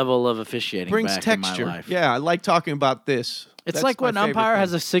level of officiating Brings back texture. in my life. Yeah, I like talking about this. It's That's like my when an favorite umpire thing.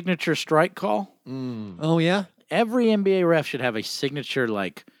 has a signature strike call. Oh yeah. Every NBA ref should have a signature,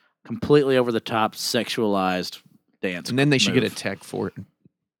 like completely over the top, sexualized dance. and then they should get a move. tech for it.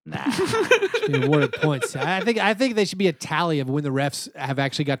 Nah. Be awarded points. I think they should be a tally of when the refs have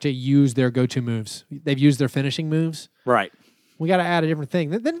actually got to use their go-to moves. They've used their finishing moves. Right. We got to add a different thing.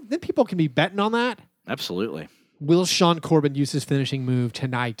 Then people can be betting on that. Absolutely. Will Sean Corbin use his finishing move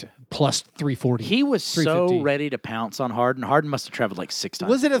tonight? Plus 340. He was so 350. ready to pounce on Harden. Harden must have traveled like 6 times.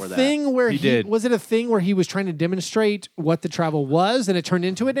 Was it a before that. thing where He did. Was it a thing where he was trying to demonstrate what the travel was, and it turned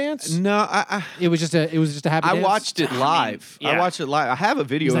into a dance? No, It was just a happy I dance? watched it live. yeah. I watched it live. I have a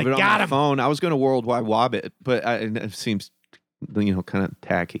video He's of like, it on "Got my him." phone. I was going to Worldwide Wob it, but it seems, kind of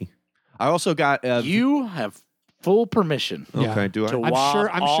tacky. I also got You have full permission. Yeah. Okay, do I? To I'm Wob sure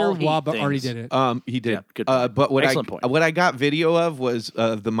all heat Waba already things. did it. He did. Yeah, good but point. Excellent point. what I got video of was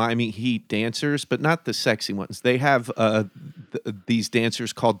the Miami Heat dancers, but not the sexy ones. They have these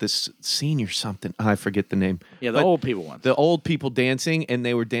dancers called this senior something. I forget the name. Yeah, the But old people ones. The old people dancing, and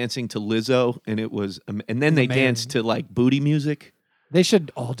they were dancing to Lizzo, and it was, and then they Amazing. danced to like booty music, They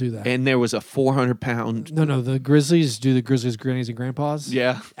should all do that. and there was a 400-pound. No, the Grizzlies do the Grizzlies, grannies, and grandpas.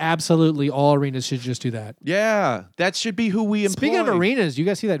 Yeah, Absolutely, all arenas should just do that. yeah, that should be who we employ. Speaking of arenas, you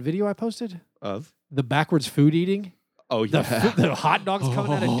guys see that video I posted? Of The backwards food eating? oh The, yeah. the hot dogs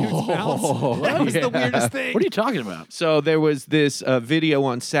coming out of dudes' mouths? That was the weirdest thing. What are you talking about? So there was this video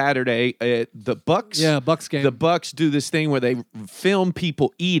on Saturday. The Bucks. Yeah, Bucks game. The Bucks do this thing where they film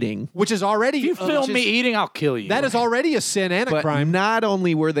people eating. Which is already... If you film me eating, I'll kill you. That is already a sin and a But crime. not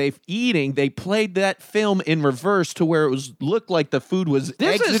only were they eating, they played that film in reverse to where it was looked like the food was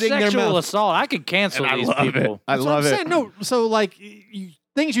This is exiting their sexual mouth. assault. I could cancel these people. I That's love what I'm it. saying. No, so like...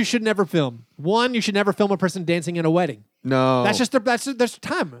 things you should never film. One, you should never film a person dancing in a wedding. No, That's just their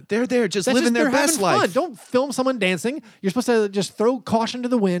time. they're there just That's living just, their they're best having life. Fun. Don't film someone dancing. You're supposed to just throw caution to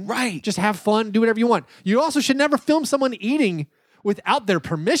the wind. Right. Just have fun. Do whatever you want. You also should never film someone eating without their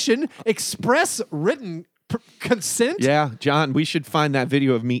permission, express written consent. Yeah, John, we should find that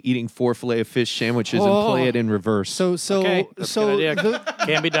video of me eating 4 filet-o-fish sandwiches and play it in reverse. So Okay, that's a good idea.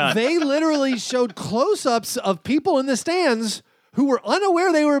 Can be done. They literally showed close-ups of people in the stands who were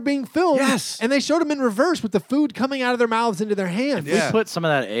unaware they were being filmed. Yes. And they showed them in reverse with the food coming out of their mouths into their hands. If we put some of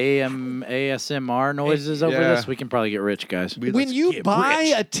that ASMR noises over Yeah. this, we can probably get rich, guys. When you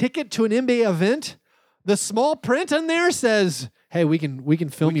buy a ticket to an NBA event, the small print in there says, "Hey, we can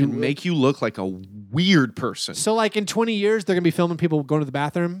film you." make you look like a weird person. So, like in 20 years, they're gonna be filming people going to the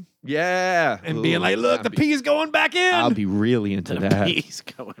bathroom Yeah, and being like, "Look, the pee's going back in." I'll be really into that. He's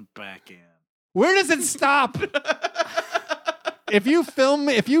going back in. Where does it stop? If you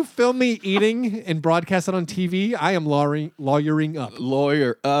film me eating and broadcast it on TV, I am lawyering up.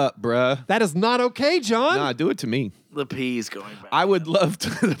 Lawyer up, bruh. That is not okay, John. Nah, do it to me. The P's going back. I would love to.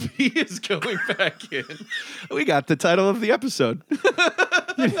 The P is going back in. We got the title of the episode.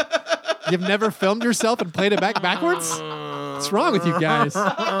 You've never filmed yourself and played it backwards? What's wrong with you guys?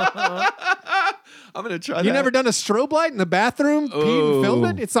 I'm gonna try that. You never done a strobe light in the bathroom? Pete and filmed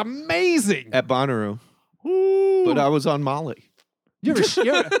it? It's amazing. at Bonnaroo, but I was on Molly. You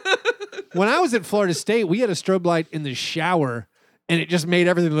ever, when I was at Florida State, we had a strobe light in the shower, and it just made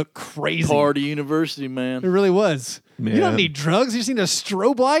everything look crazy. Party University, It man. really was. You Man. don't need drugs. You just need a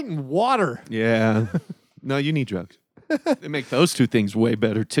strobe light and water. Yeah. No, you need drugs. They make those two things way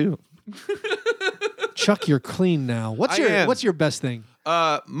better too. Chuck, you're clean now. What's I am. your best thing?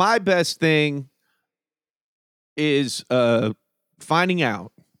 My best thing is finding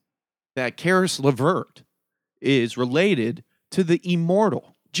out that Karis LeVert is related to the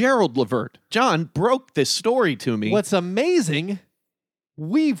immortal Gerald LeVert. John broke this story to me. What's amazing,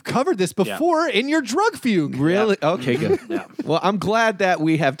 we've covered this before in your drug fugue. Really? Okay, good. Yeah. Well, I'm glad that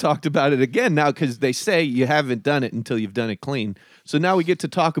we have talked about it again now because they say you haven't done it until you've done it clean. So now we get to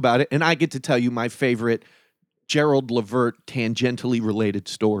talk about it, and I get to tell you my favorite Gerald LeVert tangentially related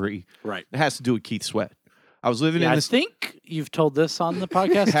story. Right. It has to do with Keith Sweat. I was living Yeah, in I this. think you've told this on the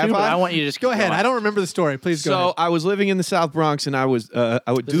podcast Have too, but I? I want you to just Go keep ahead. going. I don't remember the story. Please go So ahead. I was living in the South Bronx, and I would Does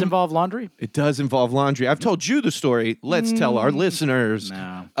do. it involve laundry? It does involve laundry. I've told you the story. Let's tell our listeners.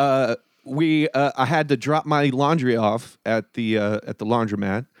 No. I had to drop my laundry off at the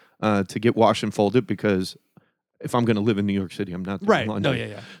laundromat to get washed and folded because if I'm going to live in New York City, I'm not doing Right. laundry. No,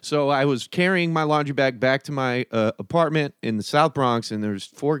 yeah. So I was carrying my laundry bag back to my apartment in the South Bronx, and there's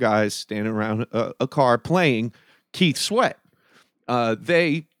 4 guys standing around a car playing Keith Sweat.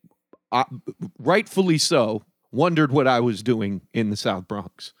 They, rightfully so, wondered what I was doing in the South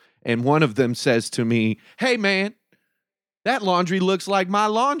Bronx. And one of them says to me, "Hey, man, that laundry looks like my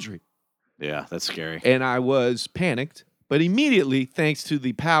laundry." Yeah, that's scary. And I was panicked, but immediately, thanks to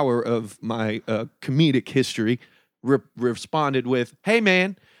the power of my comedic history, responded with, "Hey,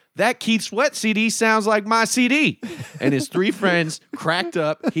 man, that Keith Sweat CD sounds like my CD." And his 3 friends cracked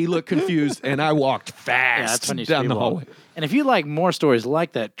up. He looked confused, and I walked that's fast when you down the speedwalk. hallway. And if you like more stories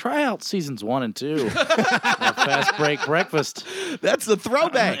like that, try out seasons 1 and 2 of Fast Break Breakfast. That's the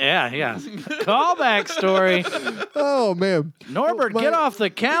throwback. Yeah. Callback story. Oh man, Norbert, get off the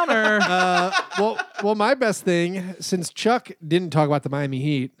counter. well, my best thing, since Chuck didn't talk about the Miami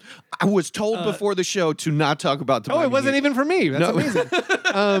Heat. I was told before the show to not talk about the Oh, it wasn't even for me. That's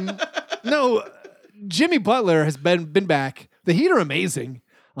amazing. No, Jimmy Butler has been back. The Heat are amazing.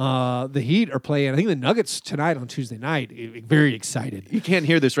 The Heat are playing, I think, the Nuggets tonight on Tuesday night. Very excited. You can't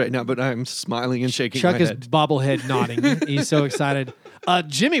hear this right now, but I'm smiling and shaking Chuck my is head. bobblehead nodding. He's so excited.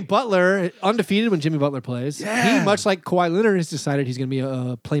 Jimmy Butler, undefeated when Jimmy Butler plays. Yeah. He, much like Kawhi Leonard, has decided he's going to be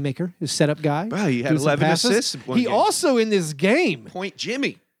a playmaker, a setup guy. Wow, he had do some 11 passes. assists in one He game. also, in this game, Point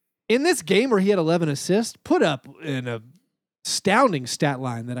Jimmy. where he had 11 assists, put up an astounding stat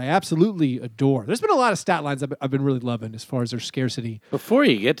line that I absolutely adore. There's been a lot of stat lines I've been really loving as far as their scarcity. Before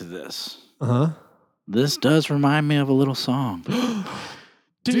you get to this, this does remind me of a little song.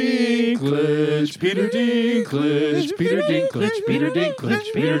 Dinklage, Peter Dinklage, Peter Dinklage, Peter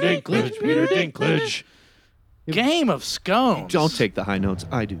Dinklage, Peter Dinklage, Peter Dinklage. Game of Scones. Don't take the high notes.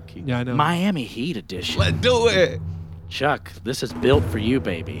 I do, Keith. Yeah, I know. Miami Heat edition. Let's do it. Chuck, this is built for you,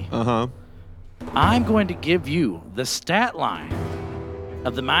 baby. Uh-huh. I'm going to give you the stat line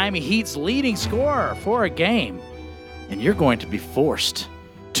of the Miami Heat's leading scorer for a game, and you're going to be forced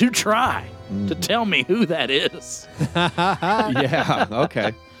to try to tell me who that is. Yeah,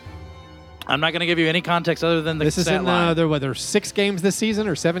 okay. I'm not going to give you any context other than the This is stat in line. there 6 games this season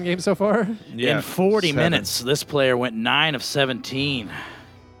or 7 games so far? In 40 7. minutes, this player went 9 of 17,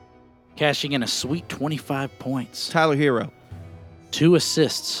 cashing in a sweet 25 points. Tyler Hero. 2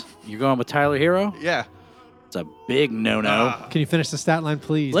 assists. You're going with Tyler Hero? Yeah. It's a big no-no. Can you finish the stat line,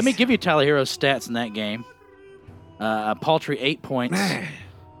 please? Let me give you Tyler Hero's stats in that game. A paltry 8 points.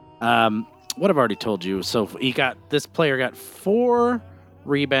 What I've already told you. So this player got 4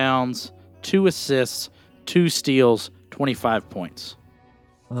 rebounds, 2 assists, 2 steals, 25 points.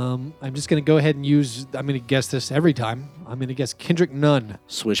 I'm just going to go ahead and I'm going to guess this every time. I'm going to guess Kendrick Nunn.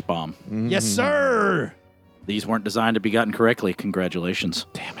 Swish bomb. Yes, sir. These weren't designed to be gotten correctly. Congratulations.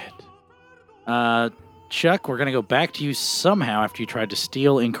 Damn it. Chuck, we're going to go back to you somehow after you tried to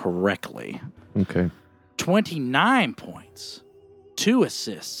steal incorrectly. Okay. 29 points, 2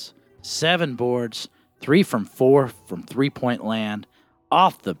 assists, 7 boards, 3 from 4 from three-point land,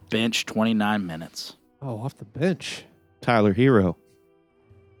 off the bench 29 minutes. Oh, off the bench. Tyler Hero.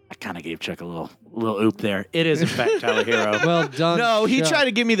 I kind of gave Chuck a little oop there. It is, in fact, Tyler Hero. Well done. No, he Chuck. tried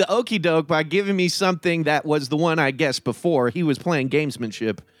to give me the okie doke by giving me something that was the one I guessed before. He was playing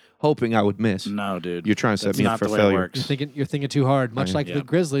gamesmanship, hoping I would miss. No, dude. You're trying to set That's me not up for the way it failure. works. You're thinking too hard, much like the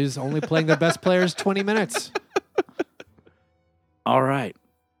Grizzlies, only playing their best players 20 minutes. All right.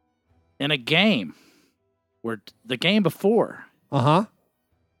 In a game where the game before, Uh-huh.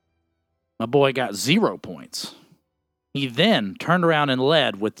 my boy got 0 points. He then turned around and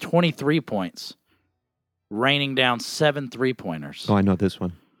led with 23 points, raining down 7 3-pointers. Oh, I know this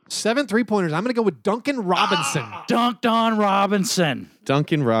one. 7 3-pointers. I'm going to go with Duncan Robinson. Dunked on Robinson,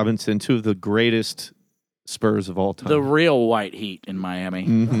 Duncan Robinson, 2 of the greatest Spurs of all time. the real white heat in Miami.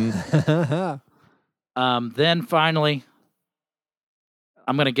 Then finally,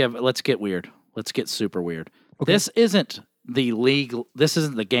 let's get weird. Let's get super weird. Okay. This isn't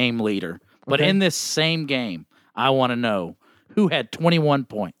the game leader, but Okay. in this same game, I want to know who had 21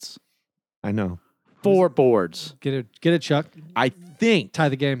 points, I know. 4 boards. Get it, Chuck. I think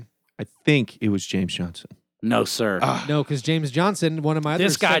it was James Johnson. No, sir. No, because James Johnson, one of my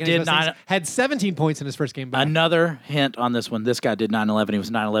This other guy second did best things, not- had 17 points in his first game back. Another hint on this one. This guy did 9/11. He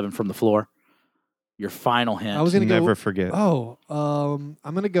was 9/11 from the floor. Your final hint. I was going to Never go. forget. Oh, I'm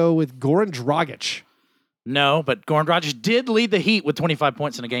going to go with Goran Dragic. No, but Goran Dragic did lead the Heat with 25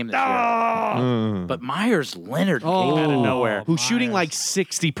 points in a game this year. But Myers Leonard came out of nowhere. Who's shooting like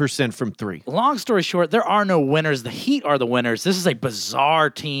 60% from 3. Long story short, there are no winners. The Heat are the winners. This is a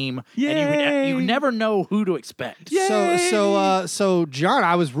bizarre team, and you never know who to expect. So, John,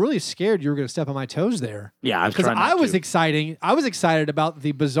 I was really scared you were going to step on my toes there. Yeah, I was Because trying not I was to. I was excited about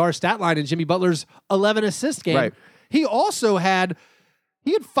the bizarre stat line in Jimmy Butler's 11 assist game. Right. He also had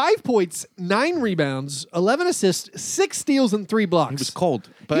 5 points, 9 rebounds, 11 assists, 6 steals, and 3 blocks. He was cold.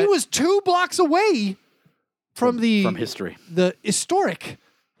 But He was 2 blocks away from history. the historic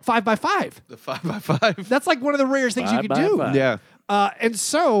 5x5. the 5x5. That's like one of the rarest things you could do. 5x5. Yeah. And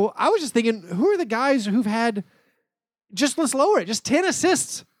so I was just thinking, who are the guys who've had let's lower it, just 10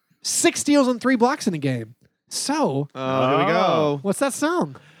 assists, 6 steals, and 3 blocks in a game. So, Oh, here we go. what's that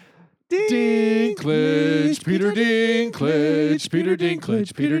song? Dinklage, Peter Dinklage, Peter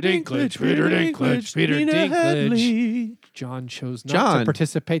Dinklage, Peter Dinklage, Peter Dinklage, Peter Dinklage. John chose not to John.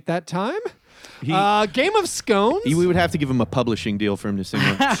 participate that time. He- Game of Scones. We would have to give him a publishing deal for him to sing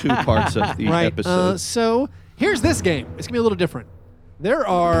on 2 parts of the Right. episode. So here's this game. It's gonna be a little different. There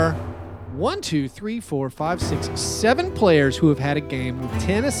are 1, 2, 3, 4, 5, 6, 7 players who have had a game with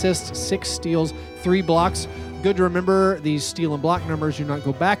 10 assists, 6 steals, 3 blocks. Good to remember these steal and block numbers do not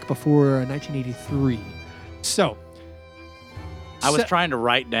go back before 1983. So I was trying to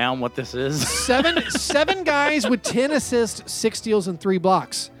write down what this is. seven guys with 10 assists, 6 steals, and 3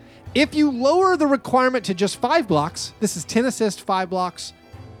 blocks. If you lower the requirement to just 5 blocks, this is 10 assists, 5 blocks.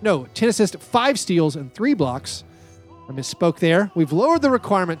 No, 10 assists, 5 steals, and 3 blocks. I misspoke there. We've lowered the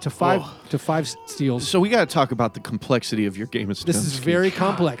requirement to 5 steals. So we got to talk about the complexity of your Game of Stones. This is very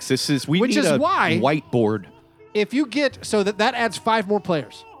complex. We Which need is a why- whiteboard. If you get so that adds 5 more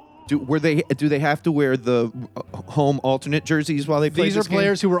players. Do they have to wear the home alternate jerseys while they play These are this game?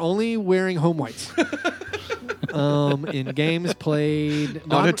 players who are only wearing home whites. In games played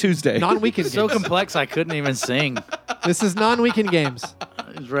On a Tuesday. non-weekend So games. complex I couldn't even sing. This is non-weekend games.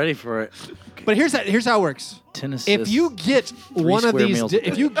 I was ready for it. But here's how it works. 10 assists. If you get one of square these, meals a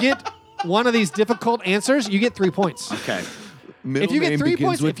if day. you get one of these difficult answers, you get 3 points. Okay. Middle If you get name 3 begins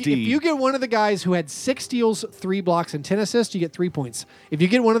points, with if D. you get one of the guys who had 6 steals, 3 blocks, and 10 assists, you get 3 points. If you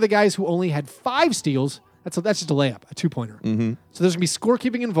get one of the guys who only had 5 steals, that's just a layup, a 2-pointer. Mm-hmm. So there's gonna be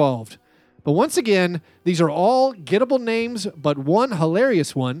scorekeeping involved. But once again, these are all gettable names, but one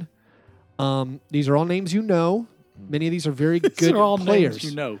hilarious one. These are all names you know. Many of these are very good These are all players. names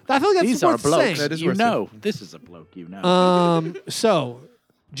you know. I feel like that's These are worth blokes saying. That is you worth know. This is a bloke you know. So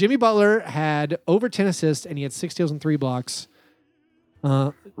Jimmy Butler had over 10 assists and he had 6 steals and 3 blocks.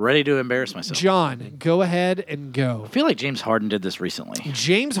 Ready to embarrass myself. John, go ahead and go. I feel like James Harden did this recently.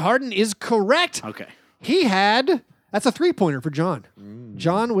 James Harden is correct. Okay. He had, that's a 3-pointer for John.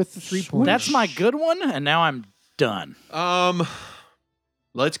 John with the 3-pointer. That's my good one, and now I'm done.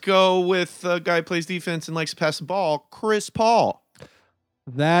 Let's go with a guy who plays defense and likes to pass the ball, Chris Paul.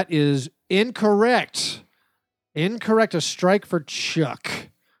 That is incorrect. Incorrect. A strike for Chuck.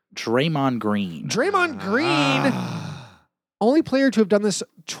 Draymond Green. Draymond Green, only player to have done this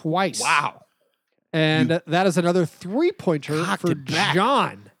twice. Wow. And that is another 3-pointer Cocked for it back.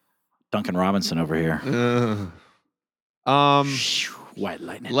 John. Duncan Robinson over here. White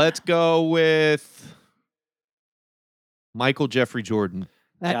lightning. Let's go with Michael Jeffrey Jordan.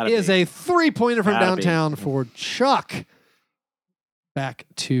 That Gotta is be. a 3-pointer from Gotta be. downtown for Chuck. Back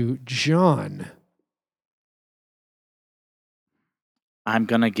to John. I'm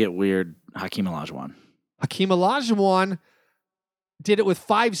going to get weird. Hakeem Olajuwon. Hakeem Olajuwon did it with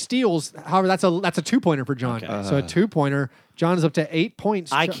 5 steals. However, that's a 2-pointer for John. Okay. So a 2-pointer. John is up to 8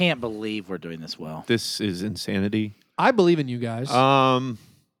 points. I can't believe we're doing this well. This is insanity. I believe in you guys.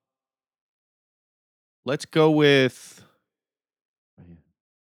 Let's go with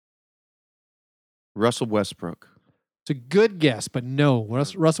Russell Westbrook. It's a good guess, but no.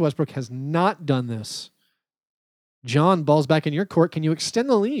 Russell Westbrook has not done this. John, ball's back in your court. Can you extend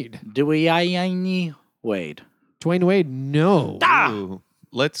the lead? Dwayne Wade. Dwayne Wade, no. Ooh.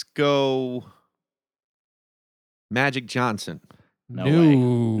 Let's go Magic Johnson. No way.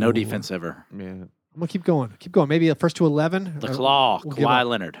 No defense ever. Yeah. I'm going to keep going. Keep going. Maybe the first to 11. The Claw. We'll give Kawhi up.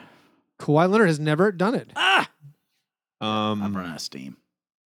 Leonard. Kawhi Leonard has never done it. I'm running out of steam.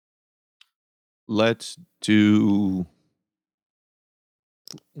 Let's do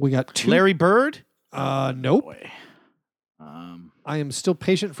We got 2. Larry Bird. Nope. Boy. I am still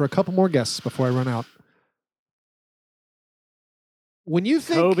patient for a couple more guesses before I run out. When you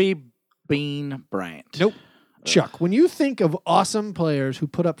think Kobe Bean Bryant. Nope. Chuck, when you think of awesome players who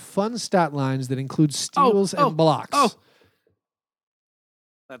put up fun stat lines that include steals and blocks,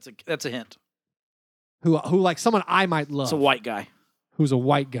 That's a hint. who like someone I might love, It's a white guy. who's a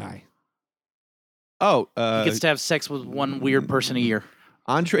white guy. Oh, He gets to have sex with one weird person a year.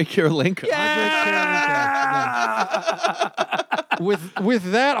 Andre Karolinko.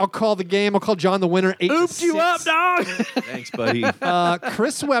 With that, I'll call the game. I'll call John the winner. 8-6. Ooped you up, dog. Thanks, buddy.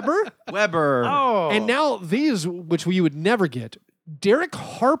 Chris Webber. Weber. Oh. And now these, which we would never get. Derek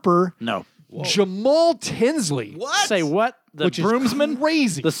Harper, No. Jamal Tinsley. What? Say what? The Which is broomsman?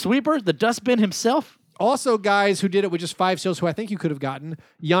 crazy. The sweeper? The dustbin himself? Also, guys who did it with just 5 steals, who I think you could have gotten: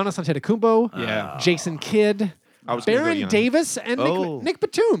 Giannis Antetokounmpo, Yeah. Jason Kidd, I was gonna go Baron Giannis. Davis, and Nick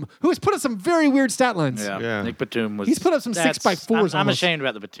Batum, who has put up some very weird stat lines. Yeah. Nick Batum was. He's put up some 6x4s I'm almost. ashamed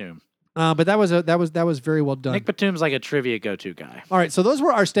about the Batum. But that was very well done. Nick Batum's like a trivia go-to guy. All right, so those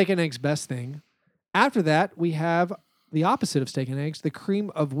were our steak and eggs best thing. After that, we have the opposite of steak and eggs, the cream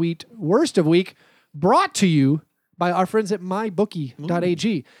of wheat worst of week, brought to you by our friends at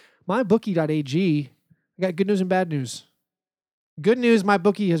mybookie.ag. Mybookie.ag, I got good news and bad news. Good news, my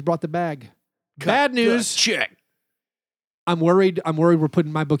bookie has brought the bag. Bad news, check. I'm worried we're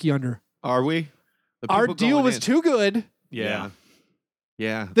putting my bookie under. Are we? The Our people deal going was in. too good. Yeah.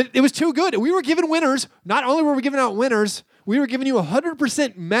 It was too good. We were giving winners. Not only were we giving out winners, we were giving you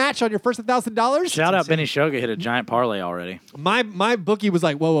 100% match on your first $1,000. Shout out Benny Shoga hit a giant parlay already. My bookie was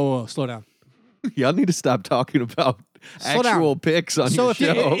like, whoa, slow down. Y'all need to stop talking about Slow down. actual picks on your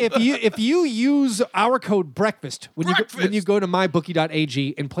show. if you use our code breakfast when you go to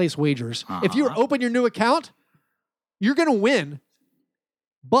mybookie.ag and place wagers, if you open your new account, you're going to win,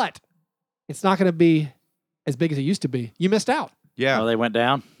 but it's not going to be as big as it used to be. You missed out. Yeah. Oh, they went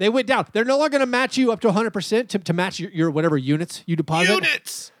down? They went down. They're no longer going to match you up to 100% to match your whatever units you deposit.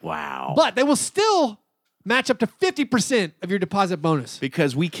 Units! Wow. But they will still match up to 50% of your deposit bonus.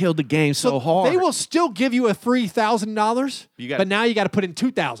 Because we killed the game so hard. They will still give you a free $1,000, but now you got to put in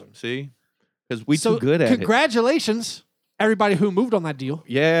 $2,000. See? Because we too good at it. Congratulations, everybody who moved on that deal.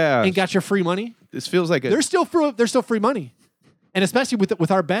 Yeah. And got your free money. This feels like There's still free money. And especially with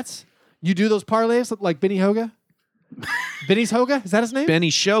our bets, you do those parlays like Benny Hoga. Benny's Hoga? Is that his name? Benny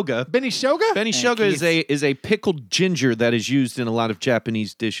Shoga. Benny Shoga? Benny Shoga is a pickled ginger that is used in a lot of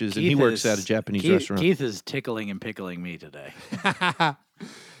Japanese dishes, and he works at a Japanese restaurant. Keith is tickling and pickling me today.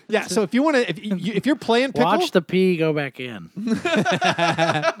 Yeah, so if you want to, if you're playing pickle, Watch the pee go back in.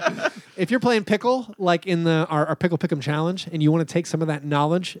 if you're playing pickle, like in our Pickle Pick'em challenge, and you want to take some of that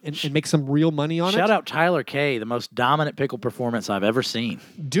knowledge and make some real money on Shout it, out Tyler K, the most dominant pickle performance I've ever seen.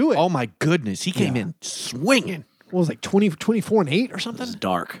 do it. Oh my goodness, he came in swinging. What was it, like 24 and 8 or something? It's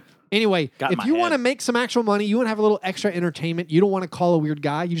dark. Anyway, Got in if my you want to head. make some actual money, you want to have a little extra entertainment, you don't want to call a weird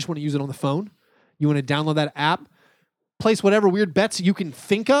guy, you just want to use it on the phone, you want to download that app, place whatever weird bets you can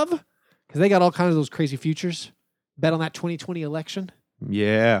think of, because they got all kinds of those crazy futures. Bet on that 2020 election.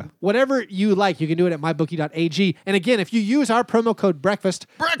 Yeah. Whatever you like, you can do it at mybookie.ag. And again, if you use our promo code breakfast,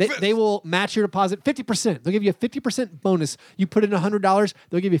 they will match your deposit 50%. They'll give you a 50% bonus. You put in $100,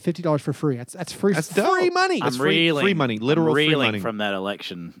 they'll give you $50 for free. That's free. That's free dope. money. I'm free reeling. money, literal I'm free reeling money. from that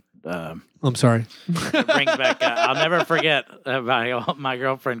election. I'm sorry. It brings back. I'll never forget my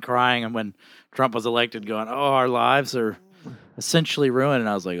girlfriend crying and when Trump was elected, going, "Oh, our lives are essentially ruined." And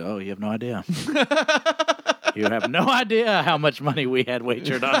I was like, "Oh, you have no idea. You have no idea how much money we had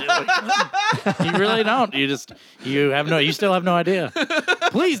wagered on it. You really don't. You still have no idea.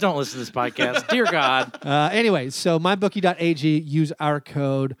 Please don't listen to this podcast, dear God." Anyway, so mybookie.ag, use our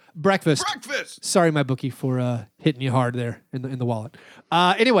code breakfast. Sorry, my bookie, for hitting you hard there in the wallet.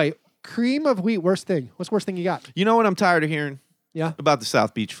 Anyway, cream of wheat, worst thing. What's the worst thing you got? You know what I'm tired of hearing? Yeah. About the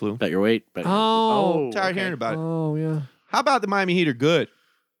South Beach flu. Bet your weight. Oh. Tired of hearing about it. Oh, yeah. How about the Miami Heat are good?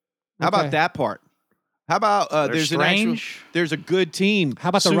 How Okay. about that part? How about there's strange. there's a good team. How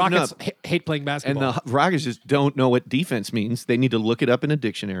about the suiting Rockets up, hate playing and basketball? the Rockets just don't know what defense means. They need to look it up in a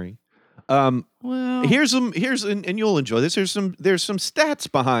dictionary. Well, Here's and you'll enjoy this. There's some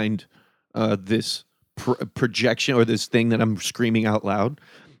stats behind this projection or this thing that I'm screaming out loud.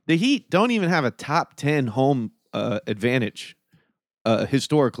 The Heat don't even have a top 10 home advantage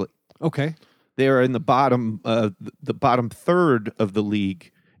historically. Okay. They are in the bottom third of the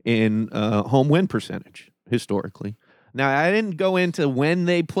league in home win percentage historically. Now, I didn't go into when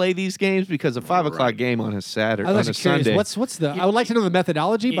they play these games because a 5 o'clock game on a Saturday, I on was a actually curious. Sunday. What's the? I would like to know the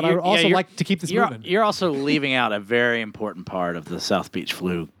methodology, but I would also like to keep this moving. You're also leaving out a very important part of the South Beach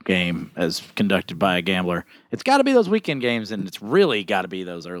Flu game as conducted by a gambler. It's got to be those weekend games, and it's really got to be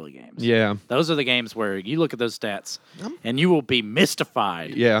those early games. Yeah. Those are the games where you look at those stats, and you will be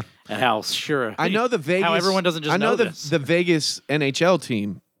mystified Yeah. at how sure. I know the Vegas. How everyone doesn't just I know this. the Vegas NHL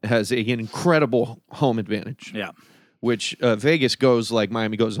team has an incredible home advantage. Yeah. Which Vegas goes like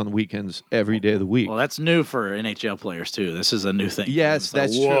Miami goes on the weekends every day of the week. Well, that's new for NHL players too. This is a new thing. Yes, It's like,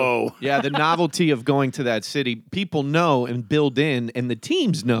 that's whoa. true. Yeah, the novelty of going to that city, people know and build in, and the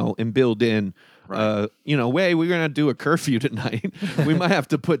teams know and build in. Right. We're gonna do a curfew tonight. We might have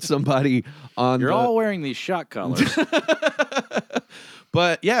to put somebody on. You're all wearing these shot collars.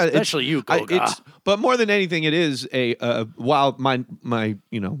 But yeah, Especially you, Goga. But more than anything, it is a while my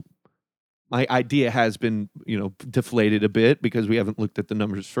idea has been, deflated a bit because we haven't looked at the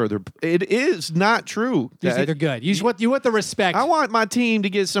numbers further. It is not true. You think they're good. You want the respect. I want my team to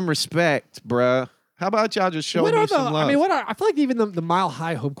get some respect, bruh. How about y'all just show me some love? I feel like even the mile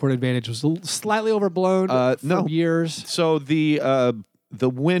high home court advantage was slightly overblown for years. So the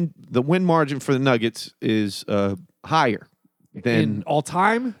win margin for the Nuggets is higher than In all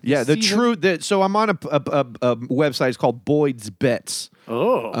time. Yeah, the season? true. So I'm on a website. It's called Boyd's Bets.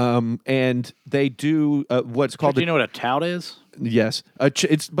 Oh. And they do what's called. Do you know what a tout is? Yes,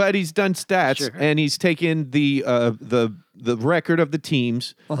 but he's done stats Sure. and he's taken the the record of the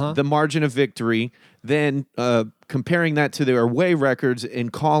teams, the margin of victory, then comparing that to their away records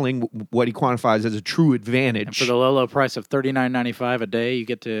and calling what he quantifies as a true advantage. And for the low price of $39.95 a day, you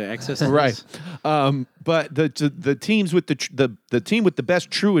get to access this. Right. But the teams with the team with the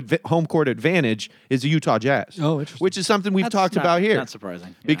best true home court advantage is the Utah Jazz. Oh, interesting. Which is something we've talked not- about here. Not surprising.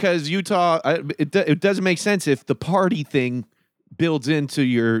 Yeah. Because Utah, it doesn't make sense if the party thing builds into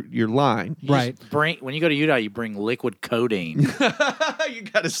your line. Right. When you go to Utah, you bring liquid codeine. You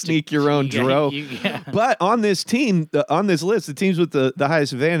got to sneak your own dro. Yeah. But on this team, on this list, the teams with the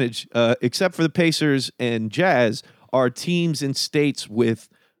highest advantage, except for the Pacers and Jazz, are teams in states with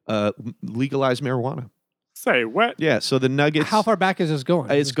legalized marijuana. Say what? Yeah, so the Nuggets. How far back is this going?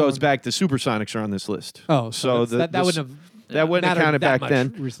 It goes back. The Supersonics are on this list. Oh, so that wouldn't have. That wouldn't have mattered counted that back much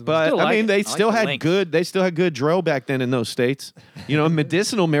then. recently. But Still I like mean, it. they I still like the had link. good. They still had good dro back then in those states. You know,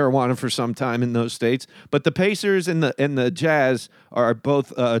 medicinal marijuana for some time in those states. But the Pacers and the Jazz are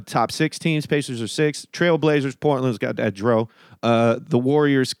both top 6 teams. Pacers are 6. Trailblazers, Portland's got that dro. The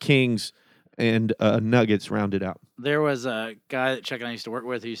Warriors, Kings, and Nuggets rounded out. There was a guy that Chuck and I used to work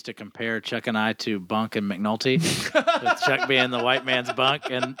with who used to compare Chuck and I to Bunk and McNulty, with Chuck being the white man's Bunk,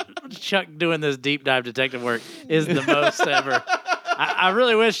 and Chuck doing this deep dive detective work is the most ever. I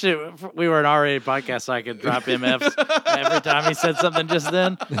really wish we were an R-rated podcast so I could drop MFs every time he said something just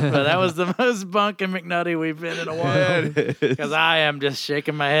then, but that was the most Bunk and McNutty we've been in a while, because I am just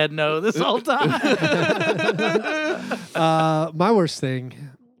shaking my head no this whole time. My worst thing,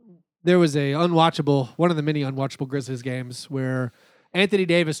 there was one of the many unwatchable Grizzlies games where Anthony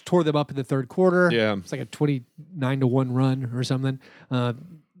Davis tore them up in the third quarter. Yeah. It's like a 29-1 run or something.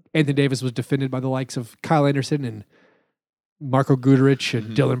 Anthony Davis was defended by the likes of Kyle Anderson and Marco Guderic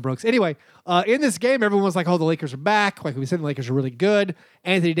and Dylan Brooks. Anyway, in this game, everyone was like, oh, the Lakers are back. Like we said, the Lakers are really good.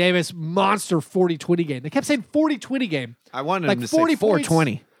 Anthony Davis, monster 40-20 game. They kept saying 40-20 game. I wanted Like him to say 40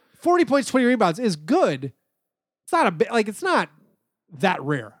 420. 40 points, 20 rebounds is good. It's not it's not that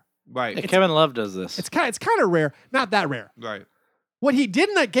rare. Right. Kevin Love does this. It's kind of rare, not that rare. Right. What he did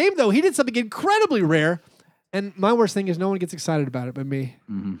in that game, though, he did something incredibly rare. And my worst thing is no one gets excited about it but me.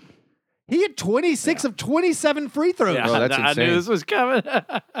 Mm-hmm. He had 26 of 27 free throws. Yeah, Oh, that's I insane. knew this was coming.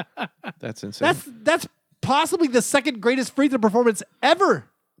 That's insane. That's possibly the second greatest free throw performance ever.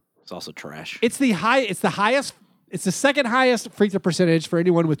 It's also trash. It's the highest. It's the second highest free throw percentage for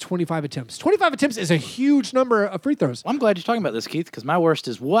anyone with 25 attempts. 25 attempts is a huge number of free throws. Well, I'm glad you're talking about this, Keith, because my worst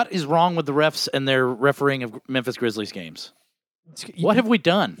is what is wrong with the refs and their refereeing of Memphis Grizzlies games? What have we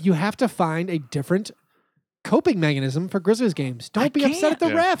done? You have to find a different coping mechanism for Grizzlies games. Don't be upset at the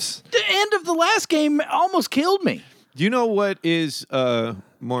refs. The end of the last game almost killed me. Do you know what is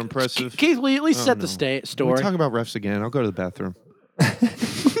more impressive? Keith, will you at least set the We're story? talking about refs again. I'll go to the bathroom.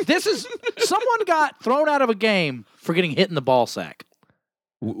 This is someone got thrown out of a game for getting hit in the ball sack.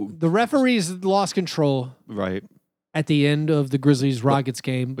 The referees lost control Right. at the end of the Grizzlies Rockets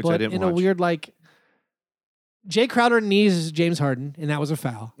game, Which I but didn't in a watch. weird Jay Crowder knees James Harden, and that was a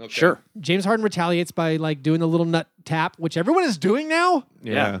foul. Sure. James Harden retaliates by doing the little nut tap, which everyone is doing now.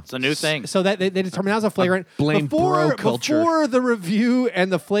 Yeah. It's a new thing. So that they determined that was a flagrant. blame bro culture. Before the review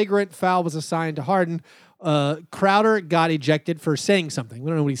and the flagrant foul was assigned to Harden, Crowder got ejected for saying something. We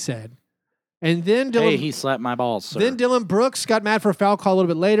don't know what he said. And then Dylan, Hey, he slapped my balls, sir. then Dylan Brooks got mad for a foul call a little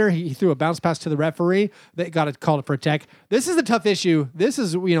bit later. He threw a bounce pass to the referee. They got it called for a tech. This is a tough issue. This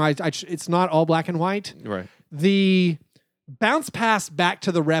is, it's not all black and white. Right. The bounce pass back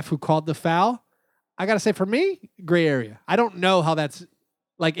to the ref who called the foul, I got to say, for me, gray area. I don't know how that's,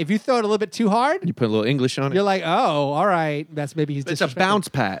 if you throw it a little bit too hard, You put a little English on it. you're like, oh, all right. That's maybe he's It's a disrespectful. bounce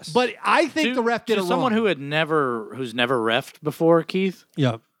pass. But I think the ref did it someone wrong. who's never refed before, Keith.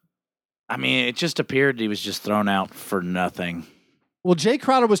 Yeah. I mean, it just appeared he was just thrown out for nothing. Well, Jay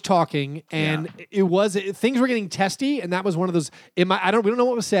Crowder was talking, and things were getting testy, and that was one of those. We don't know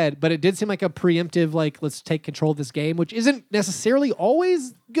what was said, but it did seem like a preemptive, let's take control of this game, which isn't necessarily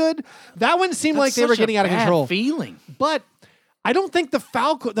always good. That one seemed like they were getting out of control. Feeling, but I don't think the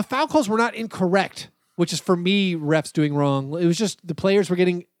foul calls were not incorrect, which is for me refs doing wrong. It was just the players were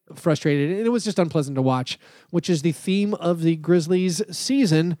getting frustrated, and it was just unpleasant to watch, which is the theme of the Grizzlies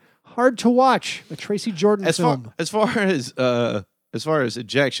season. Hard to watch, a Tracy Jordan film. As far as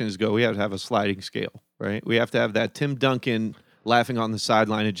ejections go, we have to have a sliding scale, right? We have to have that Tim Duncan laughing on the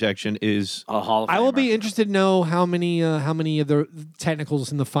sideline ejection is a Hall of Famer. I will be interested to know how many of the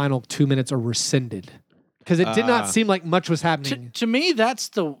technicals in the final 2 minutes are rescinded, because it did not seem like much was happening. To me, that's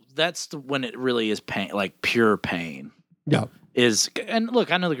the when it really is pain, like pure pain. Yeah. And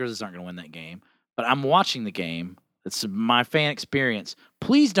look, I know the Grizzlies aren't going to win that game, but I'm watching the game It's my fan experience.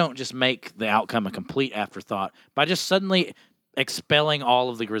 Please don't just make the outcome a complete afterthought by just suddenly expelling all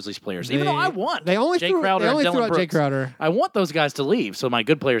of the Grizzlies players. Even though I want they only Jay threw, Crowder they only and threw Dylan out Jay Brooks. Crowder. I want those guys to leave so my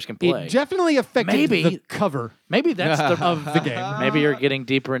good players can play. It definitely affected the cover Maybe that's of the game. Maybe you're getting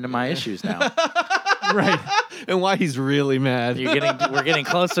deeper into my issues now. Right. And why he's really mad. We're getting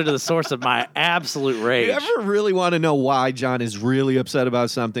closer to the source of my absolute rage. You ever really want to know why John is really upset about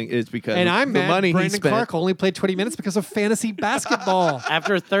something? It's because And I'm the mad money he Brandon spent. Clark only played 20 minutes because of fantasy basketball.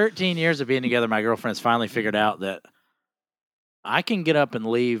 After 13 years of being together, my girlfriend's finally figured out that I can get up and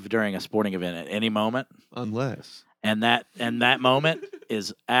leave during a sporting event at any moment. Unless. And that moment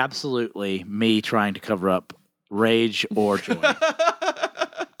is absolutely me trying to cover up rage or joy.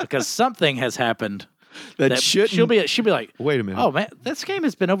 Because something has happened That shouldn't. she'll be like, Wait a minute. oh man, this game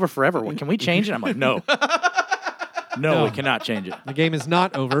has been over forever. Can we change it? I'm like, no. No, we cannot change it. The game is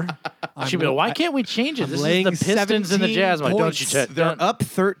not over. She'll be like, why can't we change it? I'm This is laying the Pistons and the 17 Jazz. I'm like, don't you points. touch They're up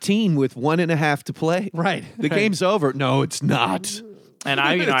 13 with 1.5 to play. Right. The game's over. No, it's not. And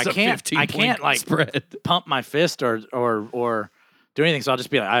I It's a can't 15-point like spread. pump my fist or do anything. So I'll just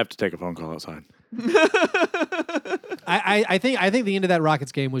be like, I have to take a phone call outside. I think the end of that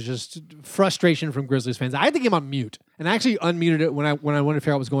Rockets game was just frustration from Grizzlies fans. I had the game on mute and I actually unmuted it when I wanted to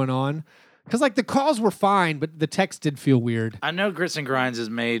figure out what was going on. Because like the calls were fine, but the text did feel weird. I know Grits and Grinds has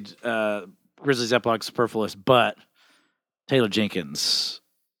made Grizzlies epilogue superfluous, but Taylor Jenkins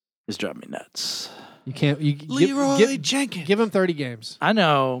is driving me nuts. You can't. Leroy Jenkins. Give him 30 games I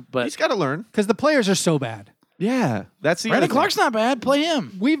know, but He's got to learn. because the players are so bad. Yeah, that's the Brandon other Clark's thing. not bad. Play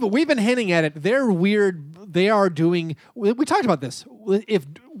him. We've been hinting at it. They're weird. They are doing. We talked about this. If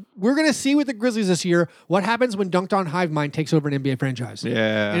we're gonna see with the Grizzlies this year, what happens when Dunked On Hive Mind takes over an NBA franchise?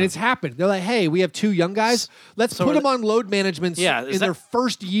 Yeah. and it's happened. They're like, hey, we have two young guys. Let's So put are them they- on load management. Yeah, in is their that-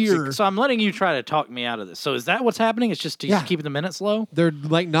 first year. So I'm letting you try to talk me out of this. So is that what's happening? It's just Yeah. keeping the minutes low? They're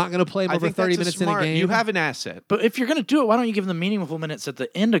like not gonna play them I over think 30 that's minutes smart. in a game. You have an asset. But if you're going to do it, why don't you give them meaningful minutes at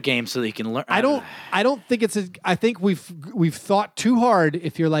the end of games so they can learn? I don't think it's I think we've thought too hard.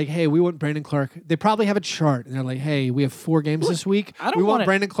 If you're like, hey, we want Brandon Clark, they probably have a chart and they're like, hey, we have 4 games this week. I don't we want want it-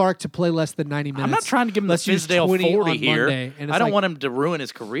 Brandon Clark to play less than 90 minutes. I'm not trying to give him Let's the use Fizdale 20 40 on here. Monday. And it's I don't like, want him to ruin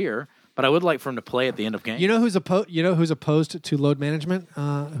his career, but I would like for him to play at the end of games. You know who's opposed to load management?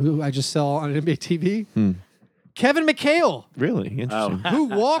 Who I just saw on NBA TV? Kevin McHale, Really? Interesting. who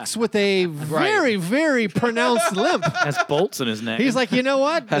walks with a very, very pronounced limp. has bolts in his neck. He's like, you know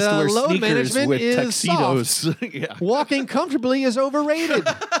what? Has to wear load sneakers management with is tuxedos. soft. Yeah. Walking comfortably is overrated.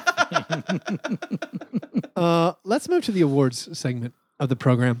 Let's move to the awards segment of the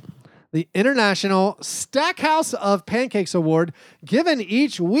program. The International Stackhouse of Pancakes Award, given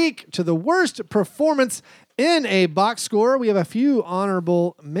each week to the worst performance in a box score. We have a few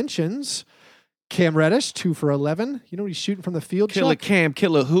honorable mentions. Cam Reddish, 2 for 11. You know what he's shooting from the field? Killer Chuck? Cam,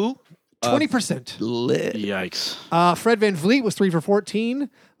 killer who? 20%. Lit. Yikes. Fred Van Vliet was 3 for 14.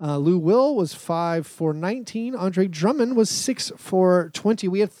 Lou Will was 5 for 19. Andre Drummond was 6 for 20.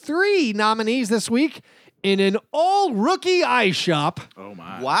 We have 3 nominees this week in an all-rookie ice shop, Oh,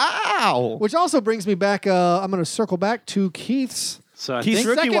 my. Wow. which also brings me back. I'm going to circle back to Keith's So I Keith's think...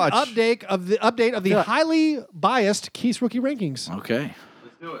 Rookie second watch. update of the highly biased Keith's rookie rankings. Okay.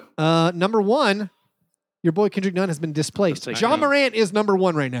 Number 1, your boy Kendrick Nunn has been displaced. Let's take John that. Morant is number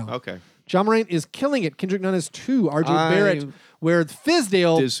 1 right now. Okay. John Morant is killing it. Kendrick Nunn is 2. RJ I Barrett, where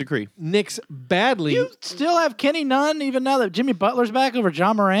Fizdale Disagree. nicks badly. You still have Kenny Nunn even now that Jimmy Butler's back over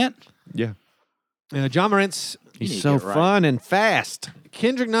John Morant? Yeah. John Morant's need He's to so get right. fun and fast.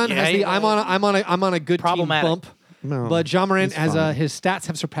 Kendrick Nunn Yeah, has the he- I'm on a good team Problematic. bump. No, But John Morant he's has fine. his stats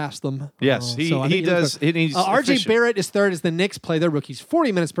have surpassed them. Yes, I he think does. good. He's RJ efficient. Barrett is 3rd as the Knicks play their rookies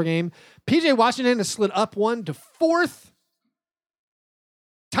 40 minutes per game. PJ Washington has slid up 1 to 4th.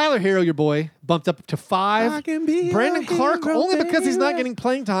 Tyler Hero, your boy, bumped up to 5. Brandon Clark, only because he's not getting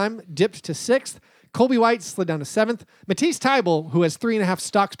playing time, dipped to 6th. Colby White slid down to 7th. Matisse Tybel, who has 3.5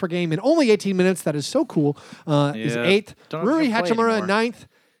 stocks per game in only 18 minutes, that is so cool, is Yeah. 8th. Don't know if Rui he'll play Hachimura, anymore. 9th.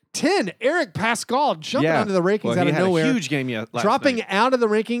 10, Eric Pascal jumping Yeah. onto the rankings Well, out he of had nowhere. a huge game last Dropping night. out of the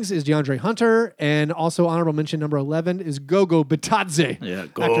rankings is DeAndre Hunter, and also honorable mention number 11 is Gogo Batadze. Yeah,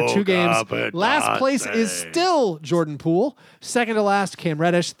 After 2 games. Goga Last place is still Jordan Poole. Second to last, Cam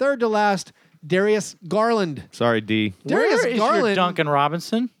Reddish. Third to last, Darius Garland. Sorry, D. Darius Where is Garland. your Duncan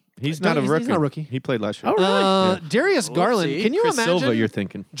Robinson? He's No, not a he's rookie. not a rookie. He played last year. Oh, really? Darius Garland. Whoopsie. Can you Chris imagine Silva, you're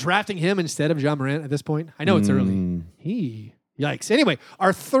thinking. drafting him instead of John Morant at this point? I know it's early. Yikes. Anyway,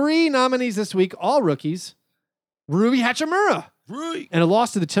 our 3 nominees this week, all rookies. Rui Hachimura. Rui. And a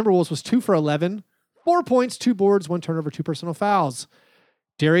loss to the Timberwolves was 2 for 11. 4 points, 2 boards, 1 turnover, 2 personal fouls.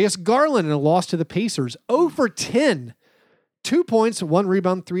 Darius Garland in a loss to the Pacers. 0 for 10. 2 points, 1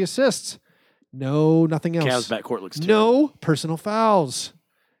 rebound, 3 assists. No, nothing else. Cavs backcourt looks terrible. No personal fouls.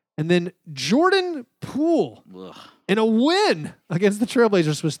 And then Jordan Poole in a win against the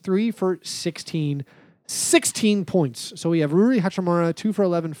Trailblazers was 3 for 16. 16 points. So we have Rui Hachimura, 2 for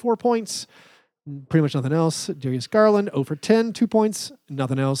 11, 4 points. Pretty much nothing else. Darius Garland, 0 for 10, 2 points,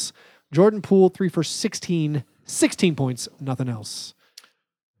 nothing else. Jordan Poole, 3 for 16, 16 points, nothing else.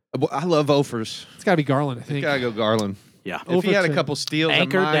 I love offers. It's got to be Garland, I think. Gotta go Garland. Yeah. If he had a 10. couple steals,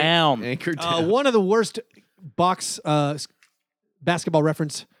 Anchored down. Anchored down. One of the worst box basketball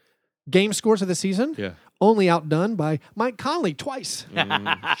reference game scores of the season. Yeah. Only outdone by Mike Conley twice.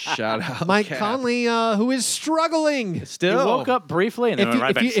 Shout out, Mike Cap. Conley, who is struggling. He Still woke up briefly and then went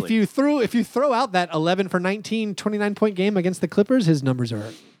right back to sleep. If you throw out that 11 for 19, 29-point game against the Clippers, his numbers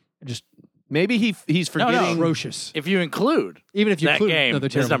are just Maybe he's forgetting. atrocious. If you include Even if you that include game, no, they're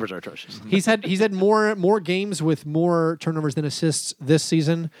his terrible. numbers are atrocious. He's had more games with more turnovers than assists this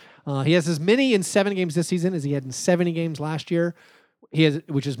season. He has as many in 7 games this season as he had in 70 games last year. He has,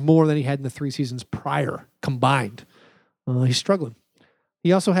 which is more than he had in the 3 seasons prior combined. He's struggling.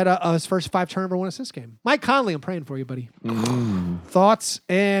 He also had his first 5 turnover, 1 assist game. Mike Conley, I'm praying for you, buddy. Thoughts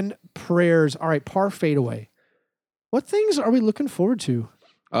and prayers. All right, par fadeaway. What things are we looking forward to?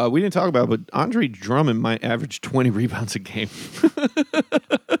 We didn't talk about it, but Andre Drummond might average 20 rebounds a game.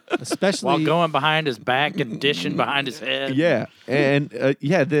 Especially While going behind his back and dishing behind his head. Yeah, and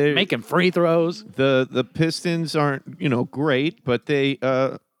they're Making free throws. the Pistons aren't great, but they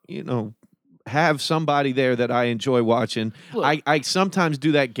have somebody there that I enjoy watching. Look. I sometimes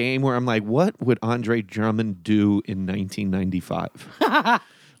do that game where I'm like, what would Andre Drummond do in 1995?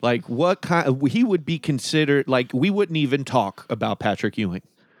 Like what kind? He would be considered like we wouldn't even talk about Patrick Ewing.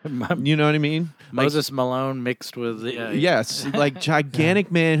 You know what I mean? Moses Malone mixed with Yes, like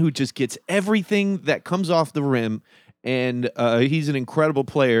gigantic man who just gets everything that comes off the rim, and he's an incredible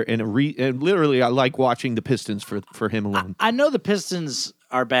player. And literally, I like watching the Pistons for him alone. I know the Pistons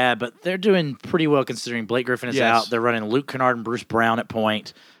are bad, but they're doing pretty well considering Blake Griffin is Yes. out. They're running Luke Kennard and Bruce Brown at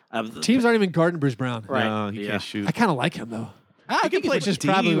point. teams aren't even guarding Bruce Brown. Right. No, he Yeah. can't shoot. I kind of like him though. I think play he's, Which is D,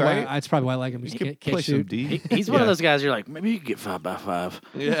 probably right? why I like him. He He can't play some shoot. D. he's one of Yeah. those guys you're like, maybe you could get 5x5.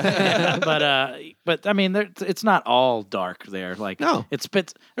 Yeah. but I mean, it's not all dark there. Like, No.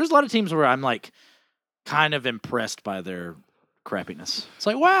 there's a lot of teams where I'm like kind of impressed by their crappiness. It's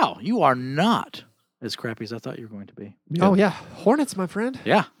like, wow, you are not as crappy as I thought you were going to be. Oh yeah, Hornets, my friend.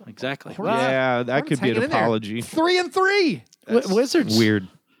 Yeah, exactly. Yeah, that could be an hanging in there. apology. 3-3. Wizards. Weird.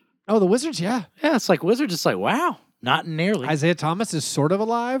 Oh, the Wizards, yeah. Yeah, it's like Wizards. It's like, wow, not nearly. Isaiah Thomas is sort of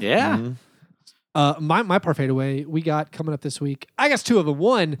alive. Yeah. My par fadeaway we got coming up this week. I guess 2 of them.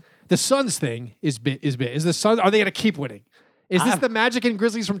 One, the Suns thing is big. Is the Suns? Are they going to keep winning? Is this the Magic and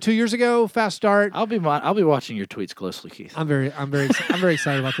Grizzlies from 2 years ago? Fast start. I'll be watching your tweets closely, Keith. I'm very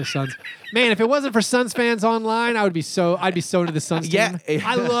excited about the Suns. Man, if it wasn't for Suns fans online, I'd be so into the Suns team. Yeah.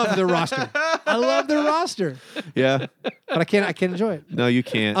 I love their roster. I love their roster, Yeah. but I can't enjoy it. No, you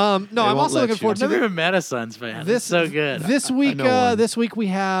can't. No, They I'm won't also let looking you. forward I've to never even met a Suns fan. This so good. This week. know one. This week we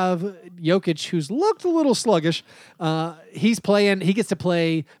have Jokic, who's looked a little sluggish. He's playing. He gets to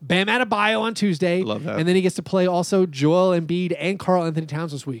play Bam Adebayo on Tuesday. Love that. And then he gets to play also Joel Embiid and Karl Anthony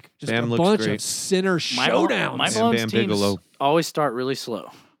Towns this week. Just Bam a looks bunch great. of center My showdowns. Malone's Bam teams Bigelow. always start really slow.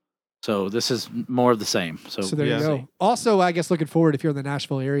 So this is more of the same. So So there Yeah. you go. Also, I guess looking forward, if you're in the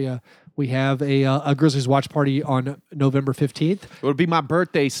Nashville area, we have a Grizzlies watch party on November 15th. It'll be my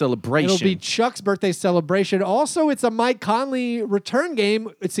birthday celebration. It'll be Chuck's birthday celebration. Also, it's a Mike Conley return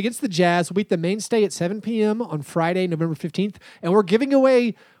game. It's against the Jazz. We'll be at the Mainstay at 7 p.m. on Friday, November 15th. And we're giving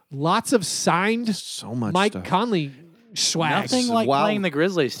away lots of signed so much Mike stuff. Conley swag. nothing like Wow. playing the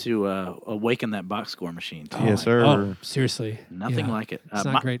Grizzlies to awaken that box score machine. Yes, sir. Oh, seriously. Nothing Yeah. like it. It's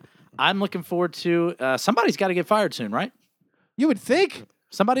not great. I'm looking forward to somebody's got to get fired soon, right? You would think.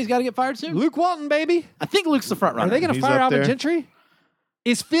 Somebody's got to get fired soon. Luke Walton, baby. I think Luke's the front runner. Are they going to He's fire up Alvin there. Gentry?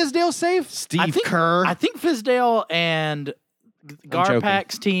 Is Fizdale safe? Steve Kerr. I think Fizdale and joking.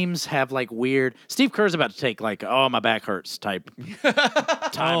 Garpax teams have like weird. Steve Kerr's about to take like, oh, my back hurts type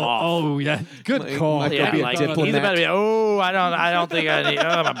time off. Oh, yeah. Good Like- call. like- Yeah, be a like he's diplomat. about to be. Oh, I don't think I need.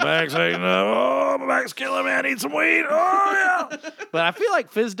 Oh, my back's aching. Oh, my back's killing me. I need some weed. Oh yeah. But I feel like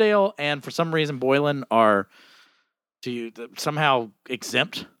Fizdale and for some reason Boylan are somehow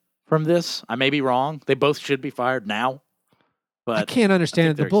exempt from this. I may be wrong. They both should be fired now. But I can't understand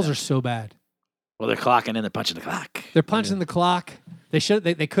it. The they're Bulls are exempt. so bad. Well, they're clocking in. They're punching the clock. They're punching the clock. They should.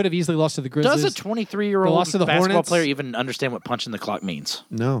 They could have easily lost to the Grizzlies. Does a 23-year-old lost to the basketball Hornets. player even understand what punching the clock means?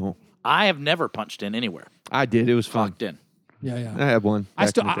 No, I have never punched in anywhere. I did. It was fun. Clocked in. Yeah. I had one. I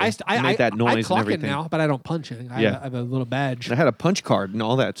made that noise I and clock it everything. now, but I don't punch it. I have a little badge. I had a punch card and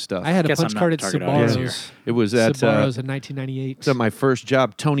all that stuff. I had a Guess punch I'm card not at target audience here. Sbarro's. It was at Sbarro's in 1998. it's at my first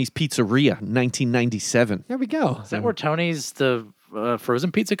job, Tony's Pizzeria, 1997. There we go. Is that where Tony's the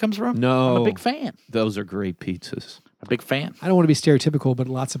frozen pizza comes from? No. I'm a big fan. Those are great pizzas. A big fan. I don't want to be stereotypical, but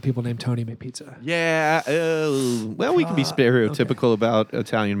lots of people named Tony make pizza. Yeah. Well, we can be stereotypical about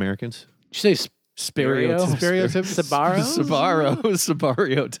Italian Americans. Did you say Stereotypical. Stereotypes.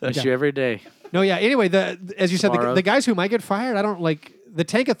 Sbarro. Miss you every day. No, yeah. Anyway, as you said, Sbarro. the guys who might get fired, I don't like. The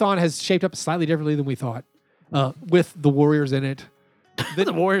Tankathon has shaped up slightly differently than we thought, with the Warriors in it.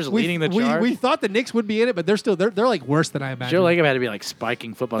 The Warriors leading the charge. We thought the Knicks would be in it, but they're like worse than I imagined. Joe Lacob had to be like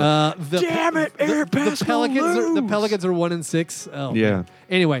spiking football. Damn it, the Pelicans are 1-6. Oh, Yeah. man.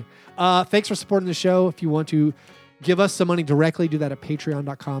 Anyway, thanks for supporting the show. If you want to give us some money directly, do that at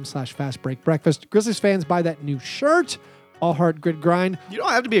patreon.com/fastbreakbreakfast. Grizzlies fans, buy that new shirt. All Heart Grid Grind. You don't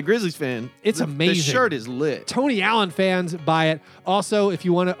have to be a Grizzlies fan. It's The amazing. shirt is lit. Tony Allen fans, buy it. Also, if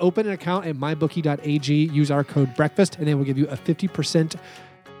you want to open an account at mybookie.ag, use our code BREAKFAST, and they will give you a 50%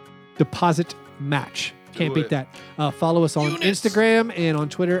 deposit match. Can't beat that. Follow us on Instagram and on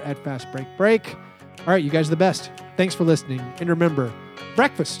Twitter at FastBreakBreak. All right, you guys are the best. Thanks for listening. And remember,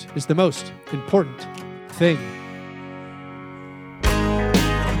 breakfast is the most important thing.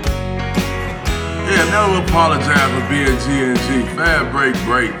 Yeah, never apologize for being G&G. Fast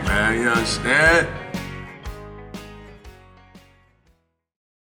break, man. You understand?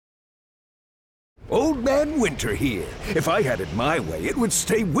 Old Man Winter here. If I had it my way, it would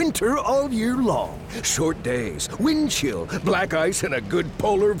stay winter all year long. Short days, wind chill, black ice, and a good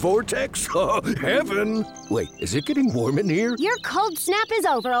polar vortex. Oh, heaven! Wait, is it getting warm in here? Your cold snap is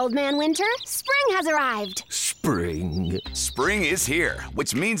over, Old Man Winter. Spring has arrived. Spring. Spring is here,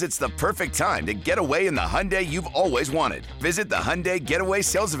 which means it's the perfect time to get away in the Hyundai you've always wanted. Visit the Hyundai Getaway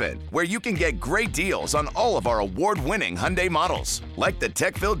Sales Event, where you can get great deals on all of our award-winning Hyundai models, like the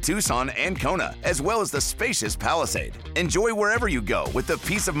tech-filled Tucson and Kona, as well as the spacious Palisade. Enjoy wherever you go with the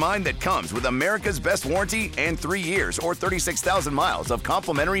peace of mind that comes with America's best warranty and 3 years or 36,000 miles of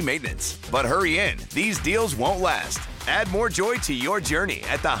complimentary maintenance. But hurry in, these deals won't last. Add more joy to your journey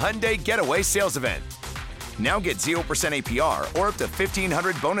at the Hyundai Getaway Sales Event. Now get 0% APR or up to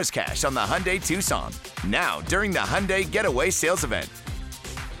 $1,500 bonus cash on the Hyundai Tucson. Now, during the Hyundai Getaway Sales Event.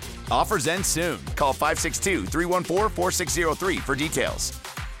 Offers end soon. Call 562-314-4603 for details.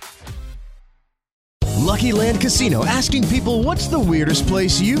 Lucky Land Casino, asking people, what's the weirdest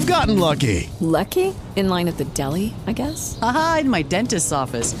place you've gotten lucky? Lucky? In line at the deli, I guess? Aha, in my dentist's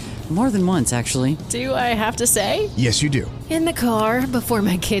office. More than once, actually. Do I have to say? Yes, you do. In the car before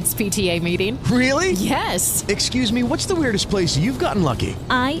my kids' PTA meeting. Really? Yes. Excuse me, what's the weirdest place you've gotten lucky?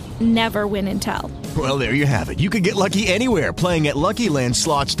 I never win and tell. Well, there you have it. You can get lucky anywhere, playing at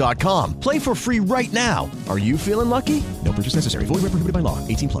LuckyLandSlots.com. Play for free right now. Are you feeling lucky? No purchase necessary. Void where prohibited by law.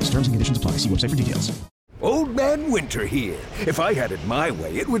 18+. Terms and conditions apply. See website for details. Old Man Winter here. If I had it my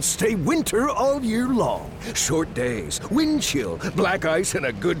way, it would stay winter all year long. Short days, wind chill, black ice, and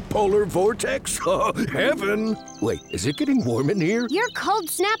a good polar vortex. Oh, heaven! Wait, is it getting warm in here? Your cold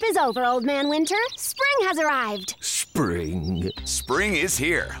snap is over, Old Man Winter. Spring has arrived. Spring. Spring is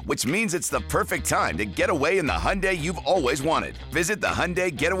here, which means it's the perfect time to get away in the Hyundai you've always wanted. Visit the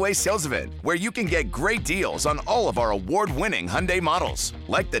Hyundai Getaway Sales Event, where you can get great deals on all of our award-winning Hyundai models,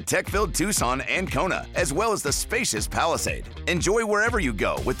 like the tech-filled Tucson and Kona, as well as the spacious Palisade. Enjoy wherever you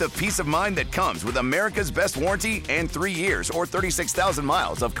go with the peace of mind that comes with America's best warranty and 3 years or 36,000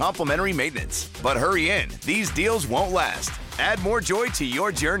 miles of complimentary maintenance. But hurry in, these deals won't last. Add more joy to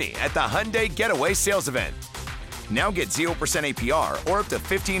your journey at the Hyundai Getaway Sales Event. Now get 0% APR or up to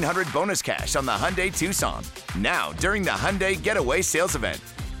 $1,500 bonus cash on the Hyundai Tucson. Now, during the Hyundai Getaway Sales Event.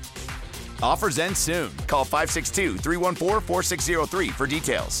 Offers end soon. Call 562-314-4603 for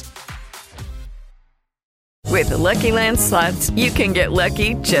details. With the Lucky Land Slots, you can get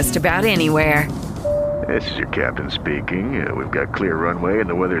lucky just about anywhere. This is your captain speaking. We've got clear runway and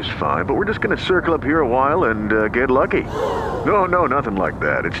the weather's fine, but we're just going to circle up here a while and get lucky. No, nothing like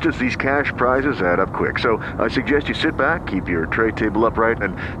that. It's just these cash prizes add up quick. So I suggest you sit back, keep your tray table upright,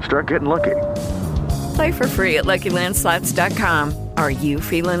 and start getting lucky. Play for free at LuckyLandSlots.com. Are you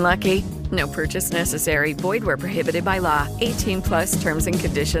feeling lucky? No purchase necessary. Void where prohibited by law. 18+ terms and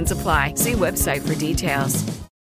conditions apply. See website for details.